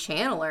Perrin can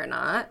channel or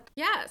not.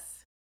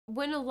 Yes.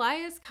 When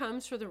Elias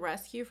comes for the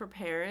rescue for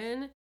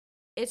Perrin,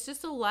 it's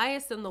just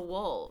Elias and the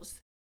wolves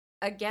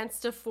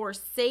against a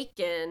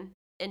Forsaken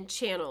and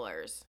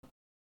channelers.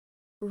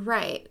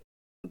 Right.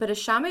 But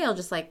Ishamael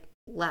just like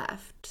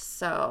left,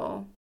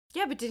 so...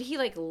 Yeah, but did he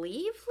like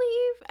leave?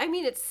 I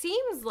mean, it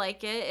seems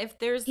like it. If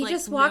there's he like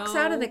just walks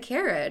out of the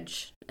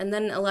carriage, and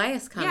then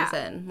Elias comes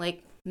in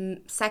like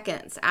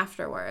seconds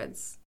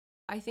afterwards.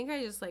 I think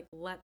I just like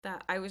let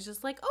that. I was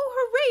just like, oh,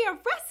 hooray, a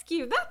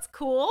rescue! That's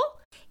cool.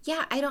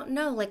 Yeah, I don't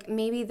know. Like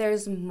maybe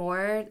there's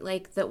more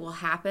like that will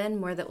happen,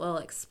 more that will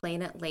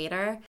explain it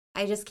later.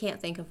 I just can't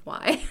think of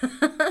why.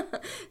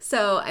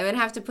 So I'm going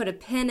to have to put a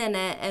pin in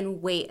it and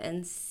wait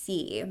and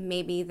see.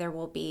 Maybe there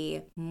will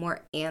be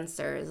more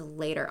answers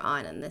later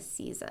on in this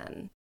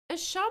season.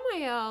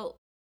 Ishamael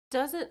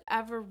doesn't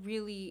ever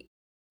really...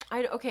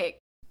 Okay,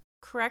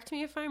 correct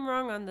me if I'm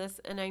wrong on this,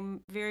 and I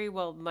very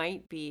well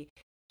might be.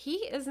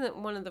 He isn't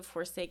one of the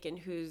Forsaken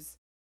who's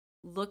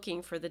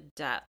looking for the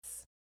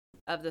deaths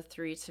of the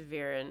 3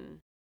 Ta'veren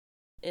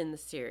in the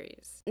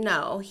series.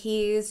 No,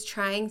 he's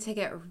trying to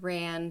get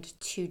Rand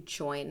to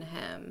join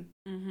him.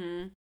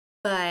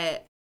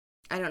 But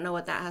I don't know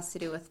what that has to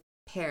do with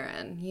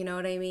Perrin. You know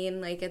what I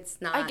mean? Like, it's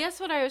not... I guess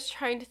what I was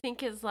trying to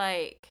think is,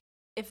 like,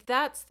 if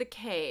that's the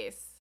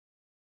case...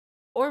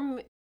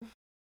 Or...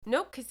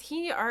 Nope, because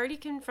he already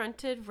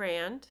confronted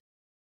Rand.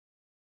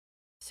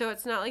 So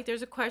it's not like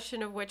there's a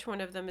question of which one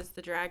of them is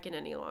the dragon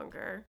any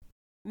longer.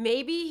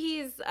 Maybe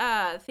he's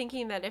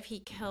thinking that if he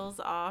kills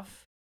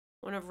off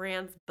one of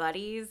Rand's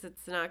buddies,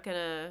 it's not going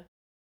to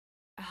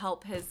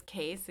help his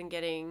case in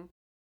getting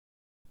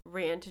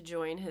Rand to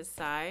join his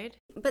side.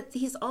 But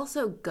he's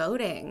also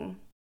goading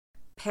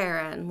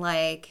Perrin.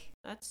 Like,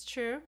 that's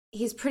true.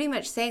 He's pretty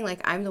much saying, like,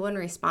 I'm the one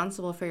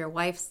responsible for your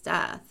wife's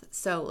death.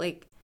 So,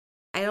 like,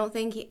 I don't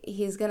think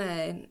he's going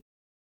to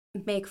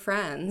make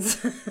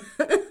friends,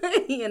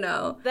 you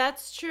know?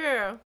 That's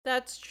true.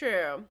 That's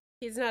true.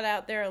 He's not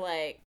out there,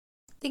 like,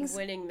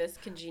 winning this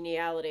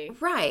congeniality.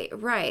 Right.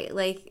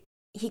 Like,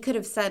 he could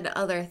have said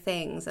other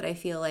things that I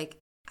feel like,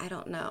 I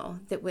don't know,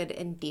 that would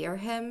endear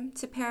him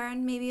to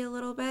Perrin maybe a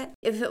little bit.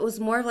 If it was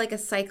more of like a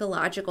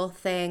psychological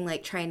thing,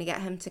 like trying to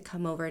get him to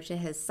come over to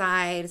his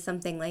side,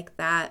 something like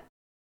that,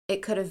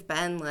 it could have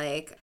been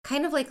like,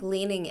 kind of like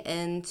leaning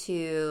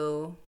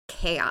into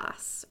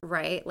chaos,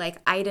 right?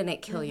 Like, I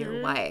didn't kill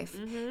your wife.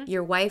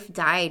 Your wife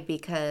died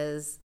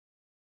because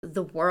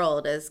the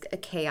world is a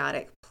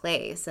chaotic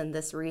place and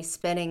this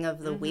respinning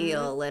of the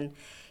wheel and,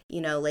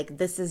 you know, like,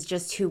 this is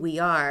just who we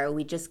are.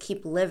 We just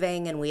keep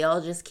living and we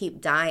all just keep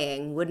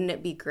dying. Wouldn't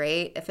it be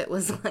great if it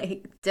was,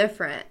 like,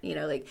 different? You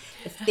know, like,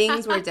 if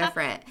things were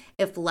different,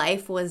 if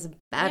life was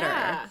better.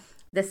 Yeah.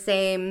 The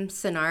same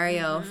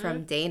scenario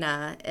from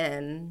Dana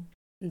in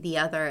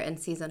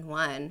season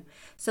 1.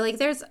 So, like,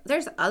 there's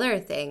other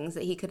things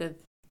that he could have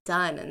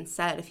done and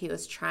said if he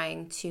was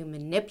trying to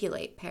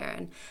manipulate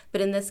Perrin.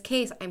 But in this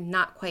case, I'm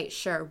not quite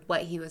sure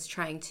what he was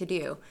trying to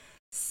do.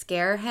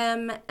 Scare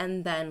him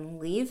and then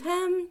leave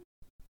him?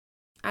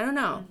 I don't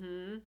know.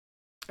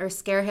 Or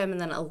scare him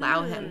and then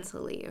allow him to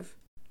leave.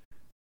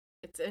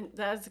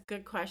 That's a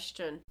good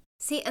question.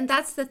 See, and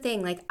that's the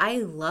thing. Like, I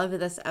love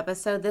this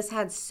episode. This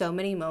had so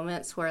many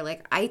moments where,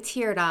 like, I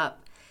teared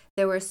up.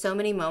 There were so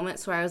many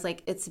moments where I was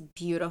like, it's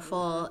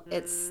beautiful.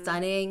 It's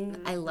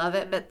stunning. I love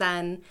it. But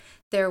then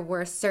there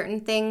were certain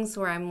things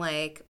where I'm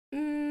like,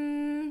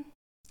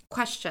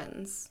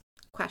 questions.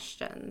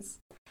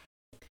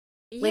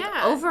 Like,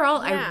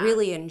 overall, I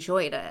really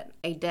enjoyed it.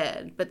 I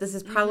did. But this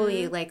is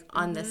probably, like,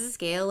 on the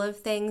scale of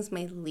things,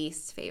 my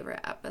least favorite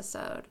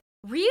episode.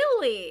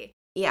 Really?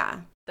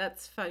 Yeah.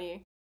 That's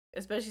funny.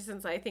 Especially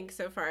since I think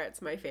so far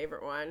it's my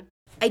favorite one.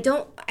 I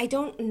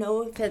don't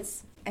know if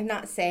it's... I'm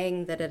not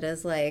saying that it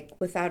is, like,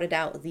 without a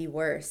doubt, the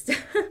worst.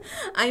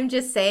 I'm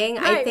just saying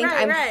I think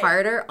I'm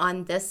harder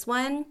on this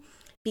one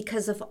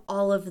because of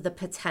all of the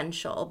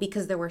potential,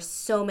 because there were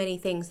so many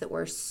things that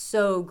were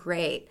so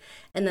great.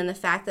 And then the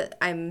fact that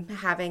I'm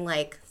having,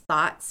 like,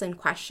 thoughts and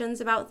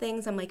questions about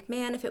things. I'm like,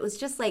 man, if it was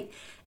just like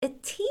a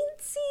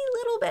teensy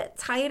little bit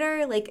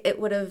tighter, like it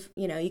would have,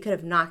 you could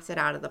have knocked it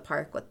out of the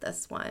park with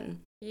this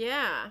one.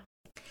 Yeah.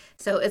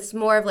 So it's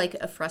more of like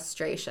a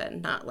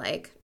frustration, not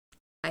like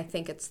I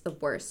think it's the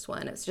worst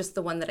one. It's just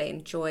the one that I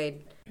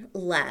enjoyed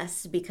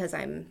less because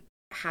I'm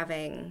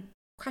having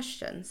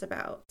questions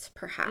about,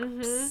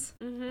 perhaps.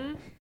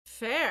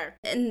 Fair.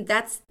 And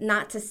that's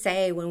not to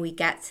say when we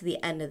get to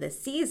the end of the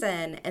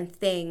season and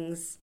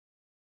things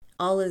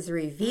all is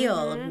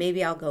revealed,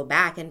 maybe I'll go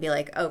back and be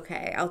like,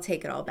 okay, I'll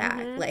take it all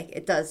back. Like,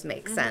 it does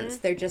make sense.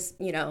 They're just,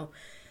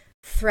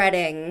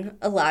 threading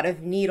a lot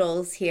of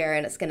needles here,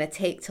 and it's going to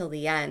take till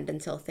the end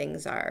until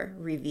things are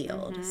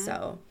revealed.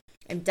 So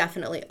I'm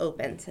definitely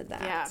open to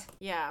that.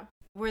 Yeah.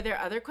 Were there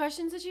other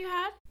questions that you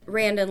had?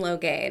 Rand and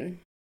Logain.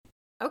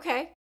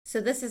 Okay. So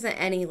this isn't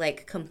any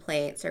like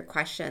complaints or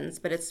questions,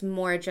 but it's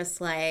more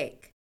just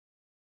like,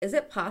 is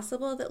it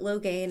possible that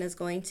Logain is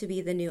going to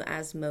be the new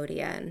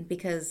Asmodean?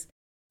 Because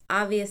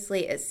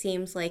obviously it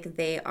seems like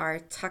they are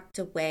tucked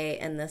away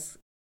in the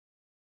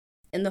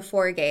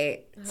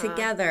Foregate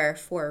together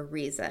for a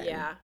reason.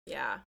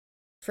 Yeah.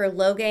 For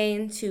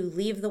Logain to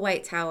leave the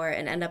White Tower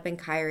and end up in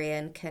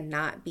Kyrian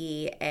cannot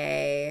be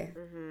a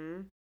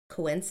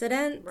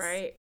coincidence.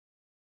 Right.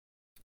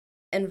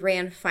 And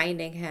Rand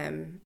finding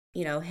him,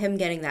 him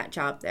getting that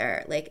job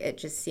there, like it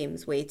just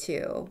seems way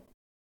too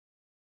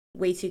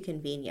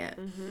convenient.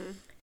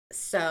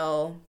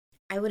 So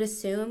I would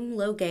assume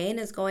Logain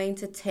is going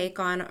to take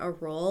on a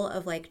role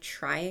of like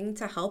trying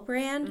to help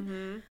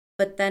Rand.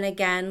 But then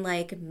again,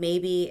 like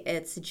maybe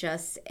it's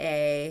just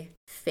a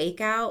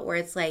fake out where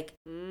it's like,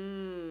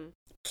 can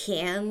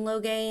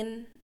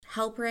Logain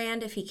help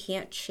Rand if he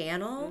can't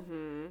channel?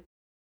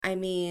 I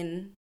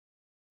mean,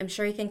 I'm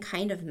sure he can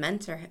kind of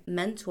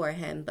mentor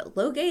him, but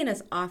Logain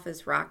is off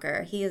his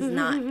rocker. He is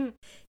not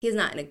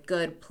in a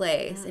good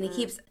place. And he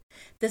keeps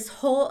this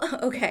whole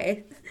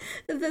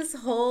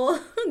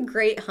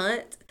great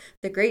hunt,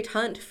 the great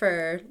hunt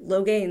for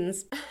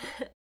Logain's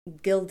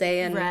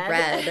Gildean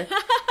Red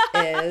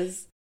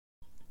is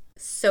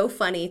so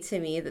funny to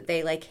me that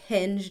they like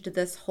hinged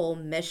this whole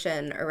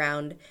mission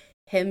around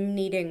him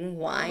needing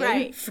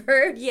wine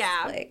first.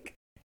 Yeah. Like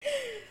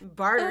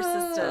barter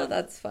system.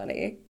 That's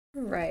funny.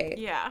 Right.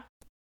 Yeah.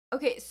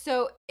 Okay,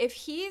 so if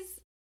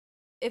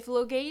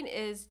Logain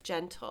is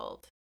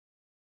gentled,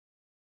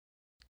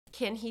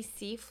 can he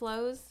see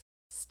flows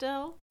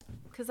still?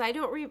 Because I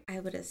don't I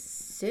would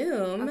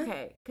assume.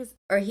 Okay,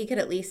 or he could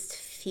at least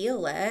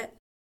feel it.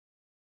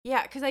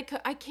 Yeah, because I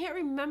can't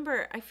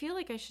remember. I feel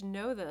like I should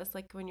know this.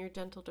 Like when you're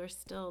gentled or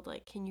stilled,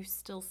 like can you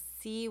still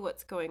see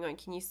what's going on?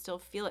 Can you still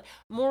feel it?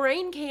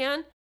 Moraine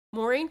can.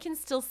 Moraine can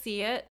still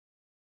see it.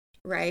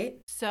 Right.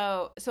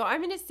 So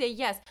I'm going to say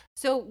yes.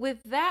 So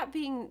with that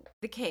being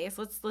the case,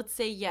 let's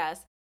say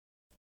yes.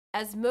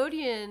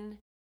 Asmodean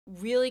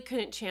really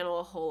couldn't channel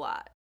a whole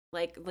lot.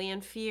 Like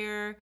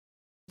Lanfear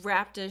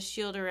wrapped a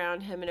shield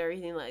around him and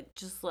everything, like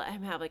just let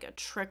him have like a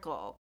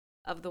trickle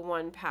of the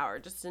one power,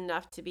 just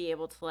enough to be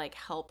able to like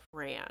help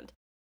Rand.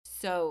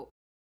 So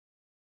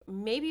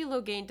maybe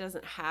Logain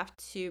doesn't have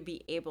to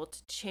be able to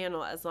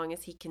channel as long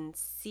as he can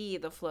see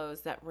the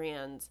flows that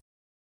Rand's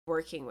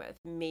working with.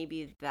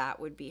 Maybe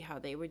that would be how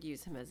they would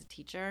use him as a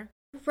teacher.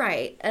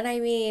 Right. And I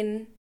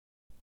mean,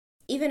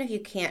 even if you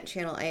can't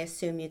channel, I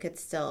assume you could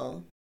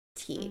still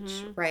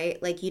teach,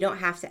 right? Like you don't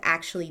have to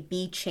actually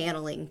be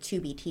channeling to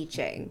be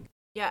teaching.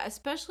 Yeah,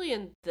 especially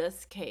in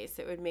this case,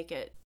 it would make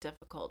it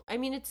difficult. I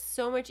mean, it's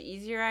so much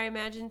easier, I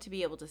imagine, to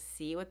be able to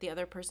see what the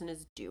other person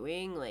is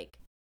doing. Like,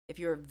 if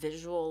you're a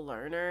visual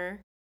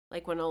learner,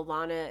 like when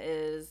Alana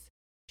is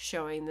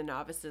showing the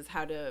novices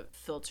how to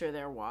filter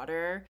their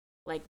water,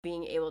 like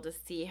being able to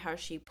see how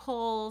she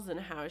pulls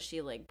and how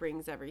she, like,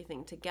 brings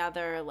everything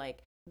together, like,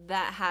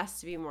 that has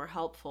to be more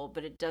helpful,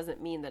 but it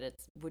doesn't mean that it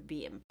would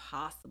be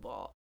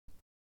impossible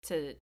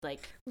to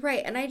like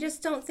right. And I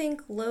just don't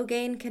think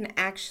Logain can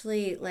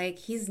actually like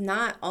he's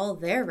not all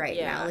there right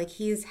now. Like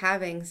he's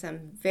having some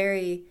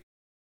very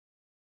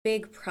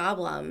big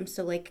problems.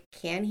 So like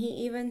can he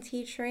even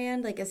teach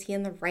Rand? Like is he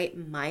in the right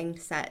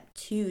mindset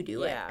to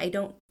do it? I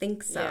don't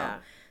think so.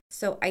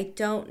 So I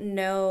don't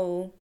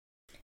know.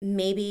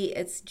 Maybe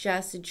it's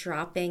just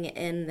dropping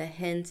in the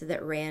hint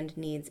that Rand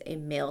needs a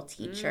male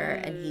teacher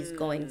and he's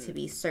going to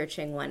be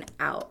searching one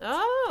out.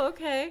 Oh,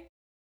 okay.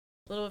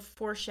 A little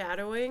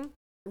foreshadowing.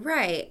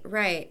 Right.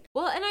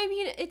 Well, and I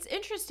mean, it's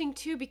interesting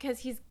too because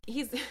he's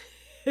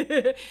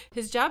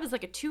his job is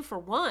like a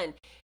 2-for-1.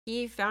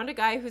 He found a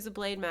guy who's a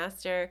blade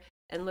master,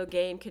 and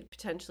Logain could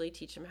potentially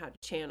teach him how to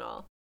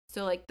channel.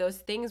 So like those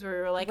things where we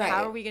were like,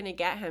 how are we going to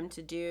get him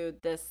to do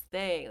this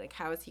thing? Like,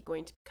 how is he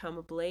going to become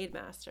a blade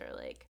master?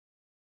 Like,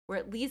 we're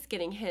at least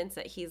getting hints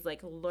that he's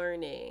like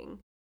learning,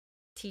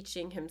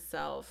 teaching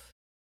himself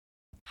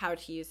how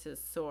to use his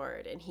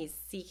sword, and he's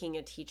seeking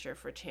a teacher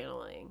for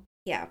channeling.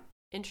 Yeah.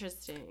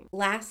 Interesting.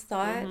 Last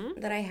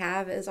thought that I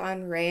have is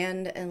on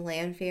Rand and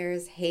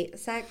Lanfear's hate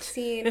sex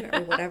scene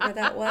or whatever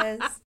that was.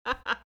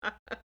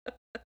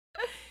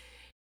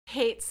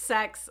 Hate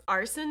sex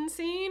arson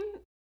scene?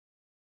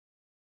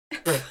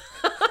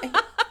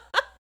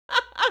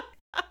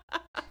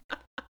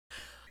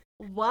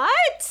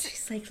 What?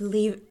 She's like,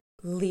 leave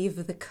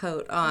the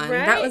coat on.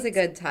 Right? That was a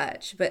good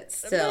touch, but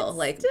still,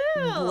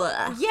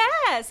 blah.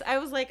 Yes. I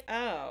was like,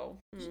 oh.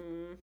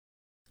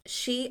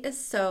 She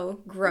is so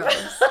gross.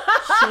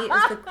 She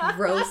is the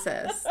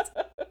grossest.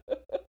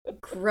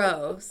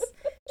 Gross.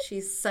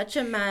 She's such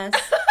a mess.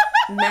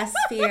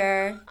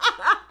 Mess-sphere.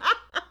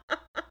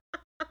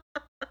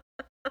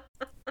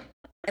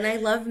 And I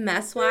love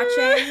mess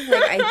watching.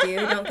 Like, I do.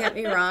 Don't get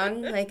me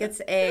wrong. Like,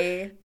 it's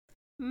a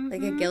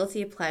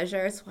guilty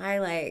pleasure. It's why,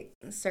 like,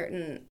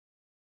 certain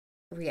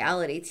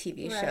reality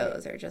TV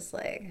shows are just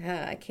like,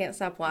 I can't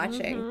stop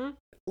watching.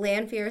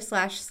 Lanfear /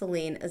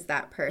 Celine is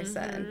that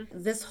person.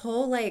 This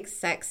whole, like,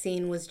 sex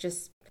scene was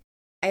just,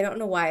 I don't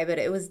know why, but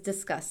it was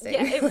disgusting.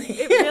 Yeah, it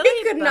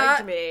really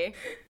bugged me.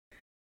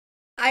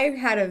 I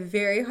had a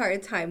very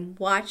hard time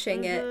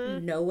watching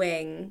it,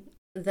 knowing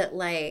that,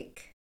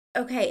 like,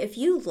 okay, if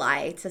you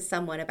lie to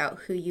someone about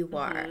who you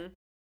are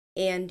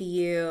and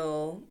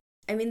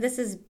I mean, this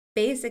is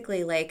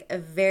basically like a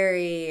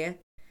very,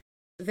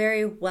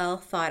 very well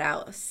thought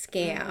out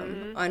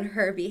scam on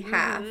her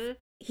behalf.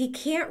 He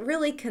can't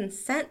really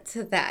consent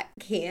to that,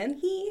 can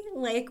he?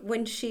 Like,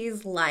 when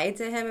she's lied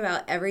to him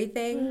about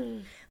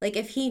everything, like,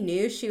 if he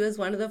knew she was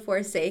one of the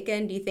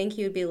Forsaken, do you think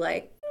he would be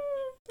like,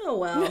 oh,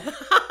 well,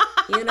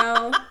 you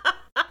know?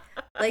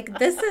 Like,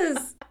 this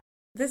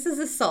is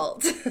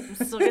assault. I'm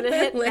still gonna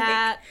hit like,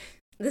 that.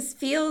 This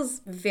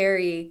feels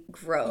very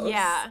gross.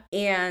 Yeah.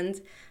 And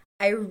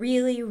I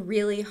really,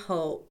 really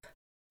hope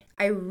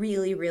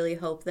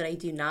that I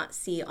do not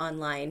see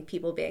online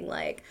people being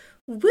like,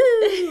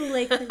 woo,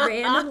 like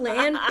random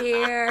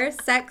Lanfear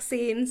sex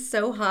scene,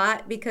 so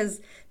hot, because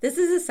this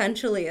is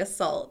essentially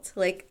assault.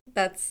 Like,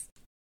 that's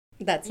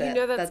it. You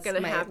know that's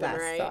gonna my happen, last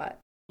right? thought.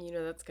 You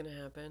know that's gonna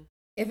happen.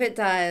 If it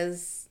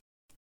does,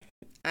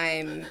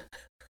 I'm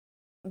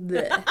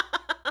bleh.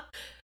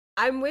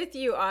 I'm with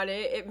you on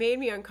it. It made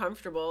me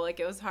uncomfortable. Like,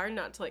 it was hard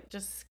not to, like,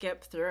 just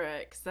skip through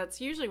it, because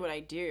that's usually what I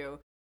do,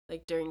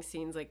 like, during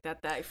scenes like that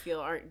I feel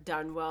aren't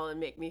done well and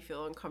make me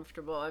feel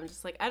uncomfortable. I'm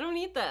just like, I don't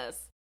need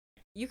this.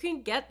 You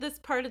can get this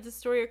part of the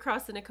story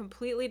across in a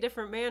completely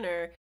different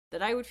manner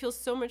that I would feel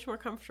so much more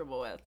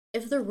comfortable with.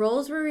 If the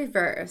roles were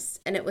reversed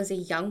and it was a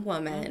young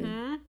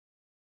woman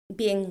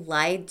being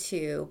lied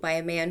to by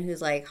a man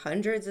who's like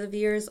hundreds of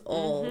years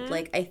old,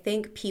 like, I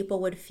think people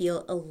would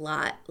feel a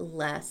lot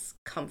less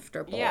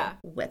comfortable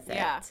with it.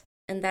 Yeah.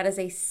 And that is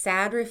a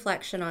sad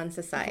reflection on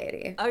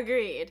society.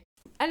 Agreed.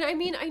 And I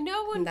mean, I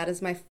know when... And that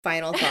is my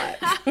final thought.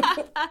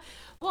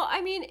 Well,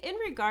 I mean, in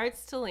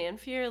regards to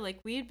Lanfear, like,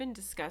 we had been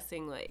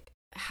discussing, like,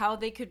 how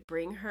they could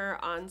bring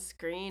her on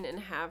screen and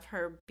have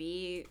her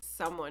be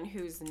someone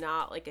who's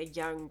not, like, a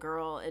young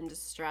girl in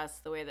distress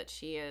the way that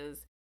she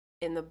is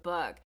in the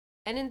book.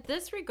 And in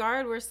this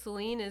regard, where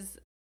Celine is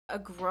a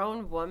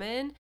grown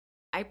woman,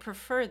 I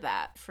prefer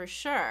that, for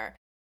sure.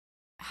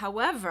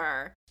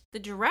 However, the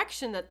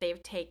direction that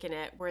they've taken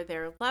it, where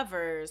they're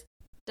lovers,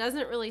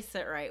 doesn't really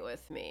sit right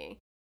with me.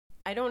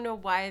 I don't know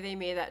why they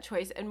made that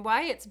choice and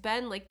why it's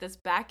been like this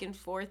back and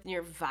forth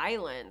near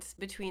violence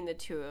between the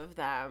two of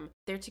them.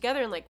 They're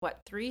together in, like,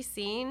 what, 3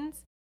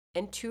 scenes?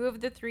 And 2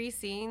 of the 3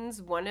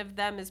 scenes, one of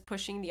them is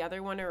pushing the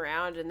other one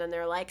around, and then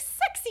they're like,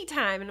 sexy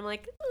time. And I'm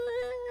like,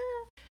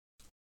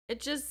 it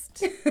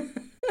just...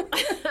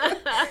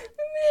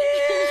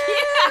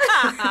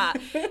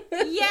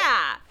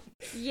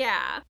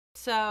 Yeah.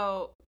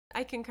 So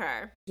I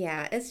concur.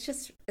 Yeah,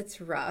 it's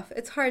rough.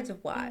 It's hard to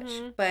watch.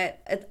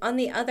 But on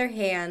the other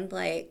hand,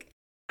 like,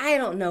 I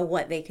don't know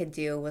what they could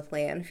do with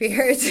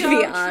Lanfear, to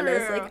be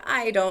honest. True. Like,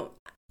 I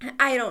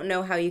don't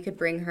know how you could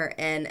bring her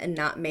in and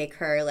not make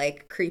her,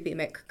 like, Creepy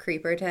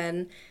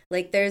McCreeperton.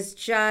 Like, there's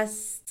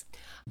just...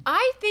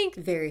 I think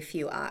very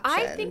few options.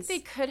 I think they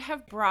could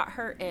have brought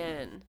her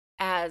in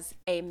as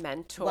a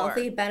mentor.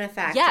 Wealthy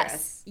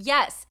benefactress.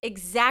 Yes,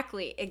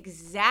 exactly.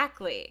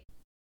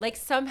 Like,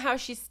 somehow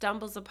she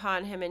stumbles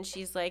upon him and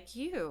she's like,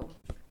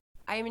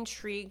 I am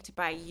intrigued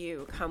by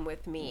you. Come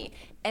with me.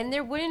 And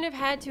there wouldn't have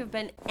had to have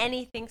been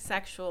anything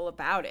sexual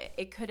about it.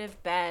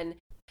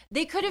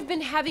 They could have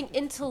been having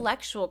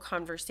intellectual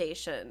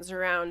conversations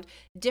around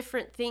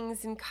different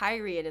things in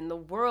Kyrie and in the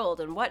world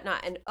and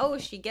whatnot. And,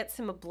 she gets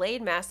him a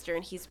blade master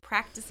and he's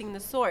practicing the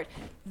sword.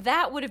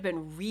 That would have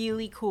been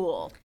really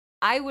cool.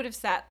 I would have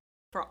sat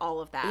for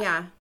all of that.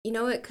 Yeah. You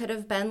know, it could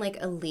have been like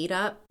a lead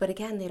up, but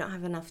again, they don't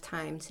have enough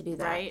time to do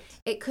that. Right.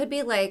 It could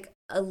be like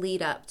a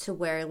lead up to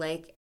where,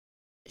 like,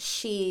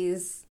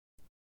 she's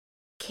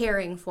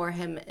caring for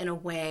him in a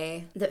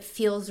way that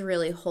feels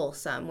really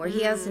wholesome, where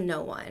he has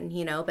no one,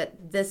 you know, but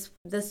this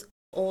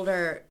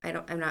older,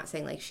 I'm not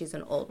saying like she's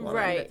an old woman,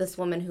 right, but this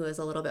woman who is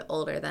a little bit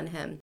older than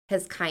him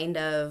has kind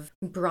of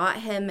brought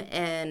him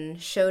in,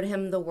 showed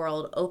him the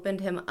world, opened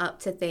him up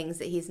to things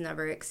that he's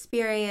never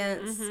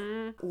experienced,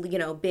 you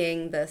know,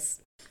 being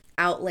this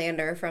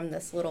outlander from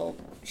this little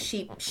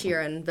sheep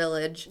shearing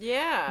village.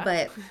 Yeah.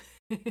 But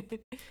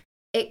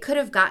it could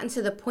have gotten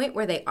to the point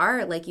where they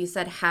are, like you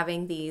said,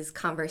 having these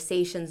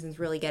conversations and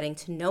really getting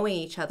to knowing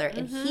each other.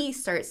 And he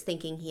starts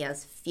thinking he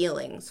has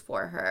feelings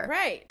for her.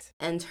 Right.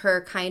 And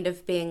her kind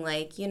of being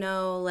like, you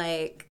know,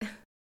 like,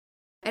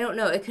 I don't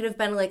know. It could have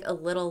been like a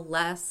little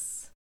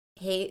less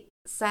hate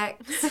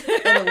sex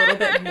and a little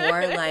bit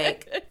more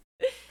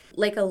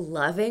like a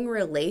loving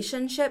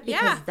relationship,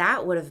 because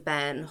that would have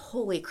been,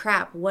 holy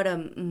crap, what a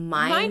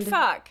mind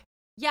fuck.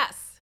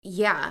 Yes.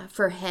 Yeah,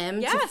 for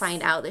him to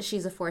find out that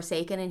she's a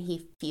Forsaken and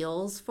he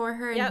feels for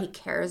her and he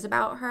cares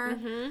about her,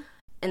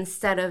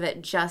 instead of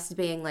it just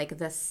being like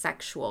this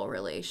sexual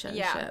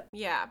relationship.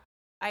 Yeah,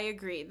 I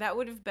agree. That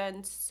would have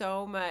been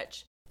so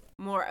much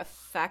more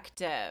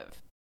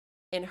effective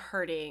in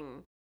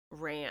hurting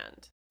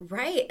Rand.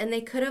 Right, and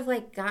they could have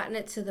like gotten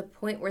it to the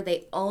point where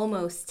they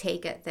almost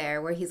take it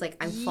there, where he's like,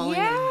 I'm falling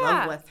in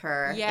love with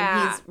her,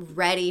 and he's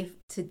ready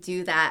to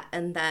do that,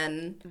 and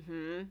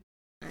then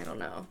I don't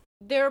know.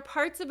 There are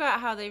parts about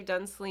how they've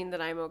done Celine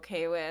that I'm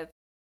okay with,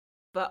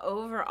 but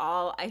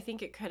overall, I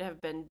think it could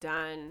have been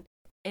done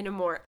in a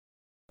more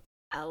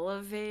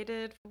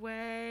elevated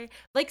way.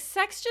 Like,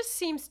 sex just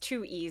seems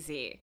too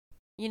easy,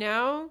 you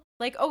know?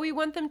 Like, oh, we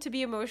want them to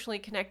be emotionally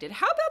connected.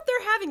 How about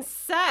they're having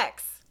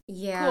sex?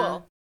 Yeah.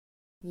 Cool.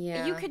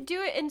 Yeah. You could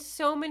do it in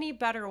so many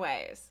better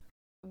ways,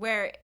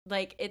 where,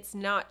 like, it's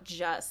not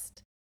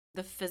just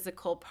the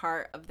physical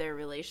part of their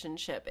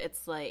relationship.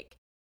 It's like,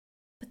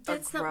 but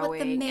that's not what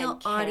the male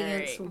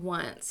audience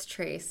wants,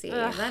 Tracy.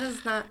 Ugh. That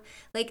is not,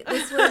 like,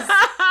 this was,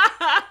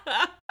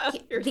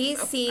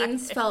 these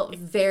scenes felt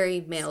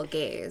very male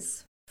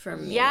gaze for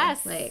me.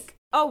 Yes. Like,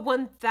 oh,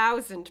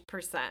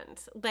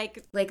 1000%.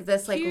 Like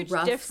this, like,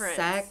 rough difference.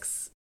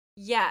 Sex.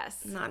 Yes.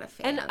 Not a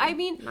fan. And I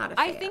mean, not a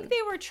fan. I think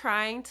they were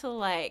trying to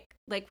like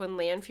when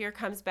Lanfear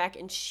comes back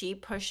and she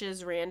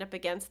pushes Rand up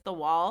against the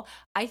wall,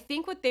 I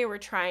think what they were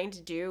trying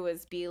to do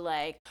was be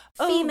like,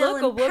 oh, female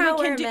look, a woman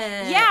can do.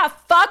 empowerment. Yeah,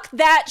 fuck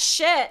that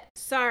shit.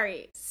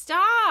 Sorry.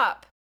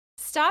 Stop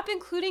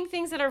including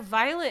things that are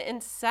violent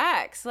in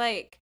sex.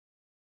 Like,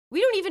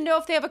 we don't even know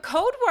if they have a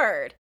code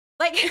word.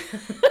 Like,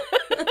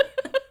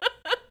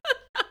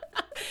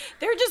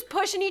 they're just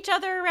pushing each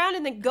other around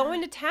and then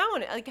going to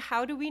town. Like,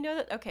 how do we know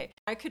that? Okay,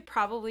 I could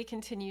probably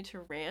continue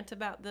to rant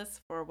about this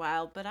for a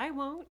while, but I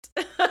won't.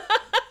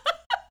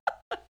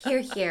 Hear,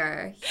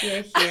 hear.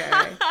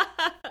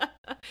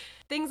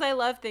 Things I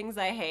love, things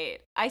I hate.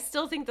 I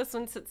still think this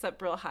one sits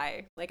up real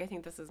high. Like, I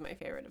think this is my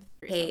favorite of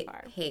the three so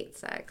far. Hate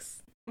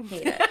sex.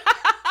 Hate it.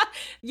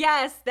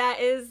 Yes, that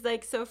is,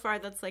 like, so far,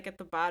 that's, like, at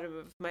the bottom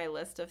of my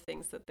list of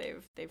things that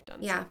they've done.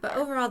 Yeah, so but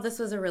far. overall, this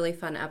was a really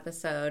fun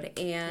episode,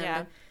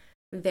 and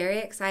very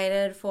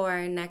excited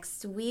for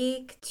next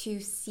week to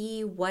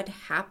see what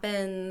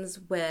happens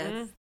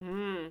with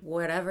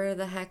whatever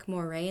the heck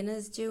Moraine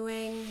is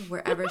doing,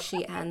 wherever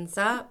she ends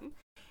up.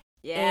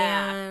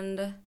 Yeah.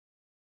 And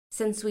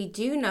since we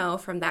do know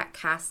from that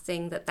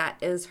casting that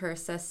is her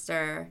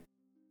sister,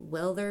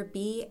 will there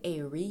be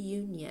a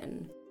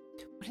reunion?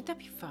 Wouldn't that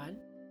be fun?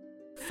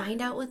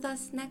 Find out with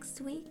us next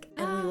week,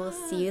 and we will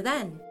see you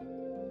then.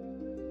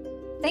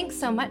 Thanks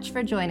so much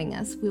for joining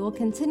us. We will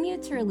continue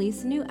to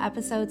release new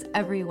episodes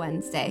every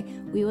Wednesday.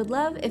 We would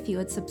love if you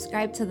would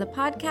subscribe to the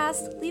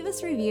podcast, leave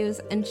us reviews,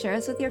 and share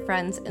us with your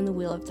friends in the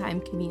Wheel of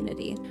Time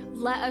community.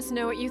 Let us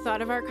know what you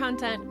thought of our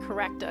content.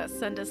 Correct us.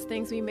 Send us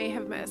things we may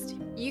have missed.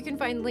 You can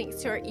find links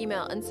to our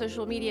email and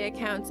social media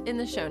accounts in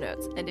the show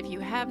notes. And if you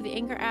have the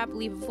Anchor app,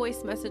 leave a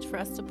voice message for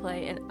us to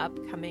play in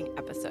upcoming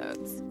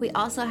episodes. We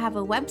also have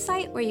a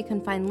website where you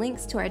can find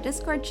links to our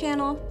Discord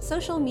channel,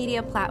 social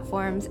media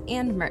platforms,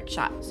 and merch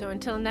shop. So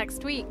until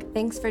next week,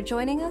 thanks for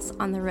joining us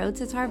on the road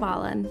to Tar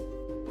Valon.